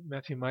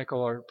 Matthew and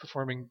Michael are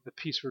performing the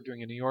piece we're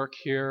doing in New York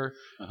here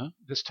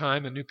this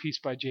time, a new piece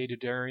by Jay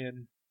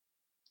Dudarian,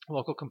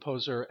 local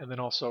composer, and then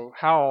also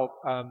Howl,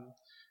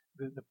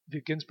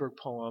 the Ginsberg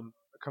poem,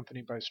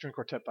 accompanied by a string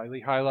quartet by Lee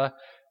Hyla.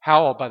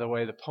 Howl, by the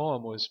way, the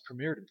poem was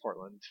premiered in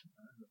Portland.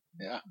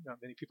 Not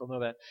many people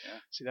know that. Yeah.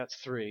 See, that's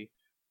 3.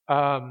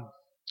 I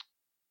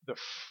always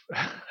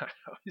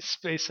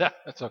space out.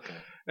 That's okay.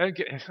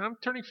 I'm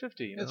turning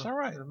 50. It's all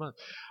right. In a month.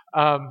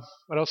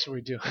 What else are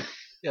we doing?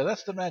 Yeah,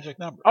 that's the magic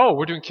number. Oh,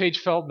 we're doing Cage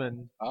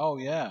Feldman. Oh,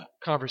 yeah.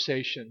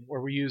 Conversation,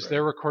 where we use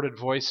their recorded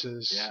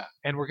voices. Yeah.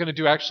 And we're going to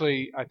do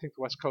actually, I think,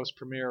 the West Coast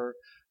premiere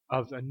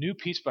of a new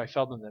piece by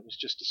Feldman that was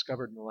just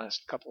discovered in the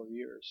last couple of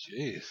years.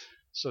 Jeez.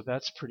 So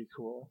that's pretty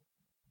cool.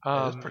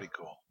 That is pretty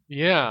cool.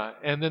 Yeah,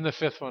 and then the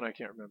 5th one I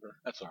can't remember.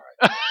 That's all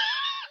right.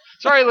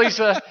 Sorry,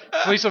 Lisa.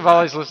 Lisa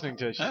Volley's listening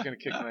to it. She's going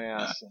to kick my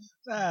ass.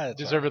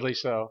 Deservedly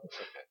so.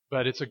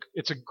 But it's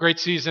a great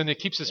season. It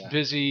keeps us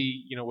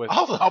busy, you know, with...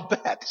 Oh, I'll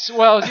bet.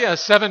 Well, yeah,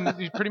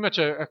 7, pretty much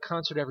a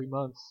concert every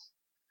month,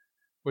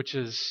 which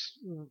is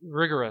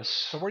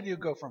rigorous. So where do you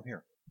go from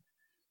here?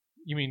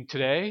 You mean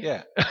today?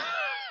 Yeah.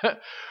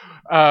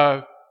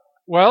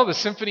 Well, the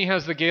symphony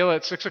has the gala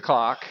at 6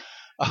 o'clock.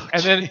 Oh,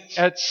 and then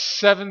at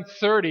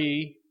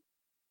 7:30,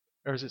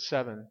 or is it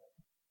 7?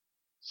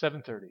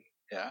 7:30.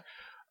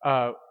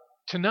 Yeah.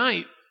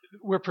 Tonight,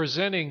 we're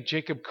presenting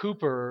Jacob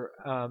Cooper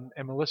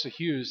and Melissa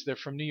Hughes. They're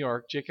from New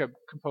York. Jacob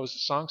composed a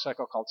song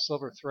cycle called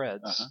Silver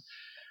Threads.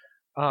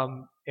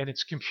 And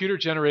it's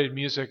computer-generated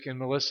music, and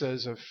Melissa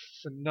is a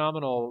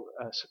phenomenal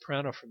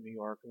soprano from New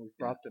York, and we've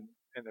brought them,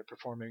 and they're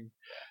performing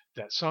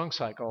that song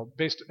cycle.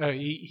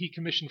 He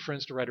commissioned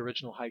friends to write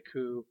original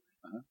haiku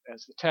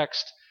as the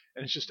text,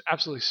 and it's just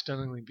absolutely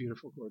stunningly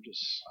beautiful,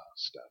 gorgeous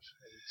stuff.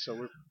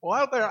 And so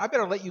I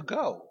better let you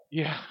go.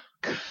 Yeah.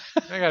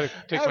 I got to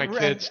take my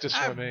kids to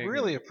swimming. I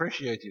really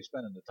appreciate you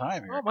spending the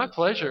time here. Oh, my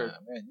pleasure.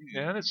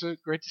 Man, it's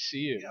great to see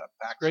you.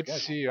 It's great to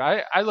see you.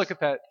 I look at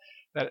that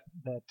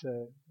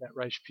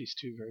Reich piece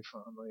too very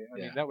fondly. I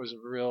mean, that was a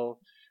real.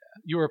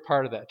 You were a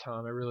part of that,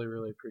 Tom. I really,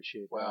 really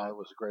appreciate that. Well, it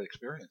was a great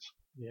experience.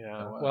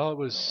 Yeah. It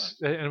was,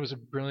 and it was a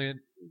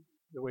brilliant.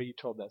 The way you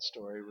told that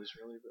story was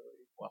really,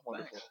 really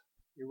wonderful. Thanks.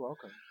 You're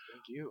welcome.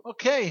 Thank you.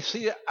 Okay.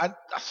 See you. I'll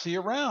see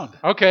you around.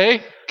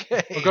 Okay.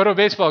 We'll go to a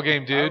baseball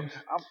game, dude.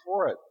 I'm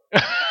for it.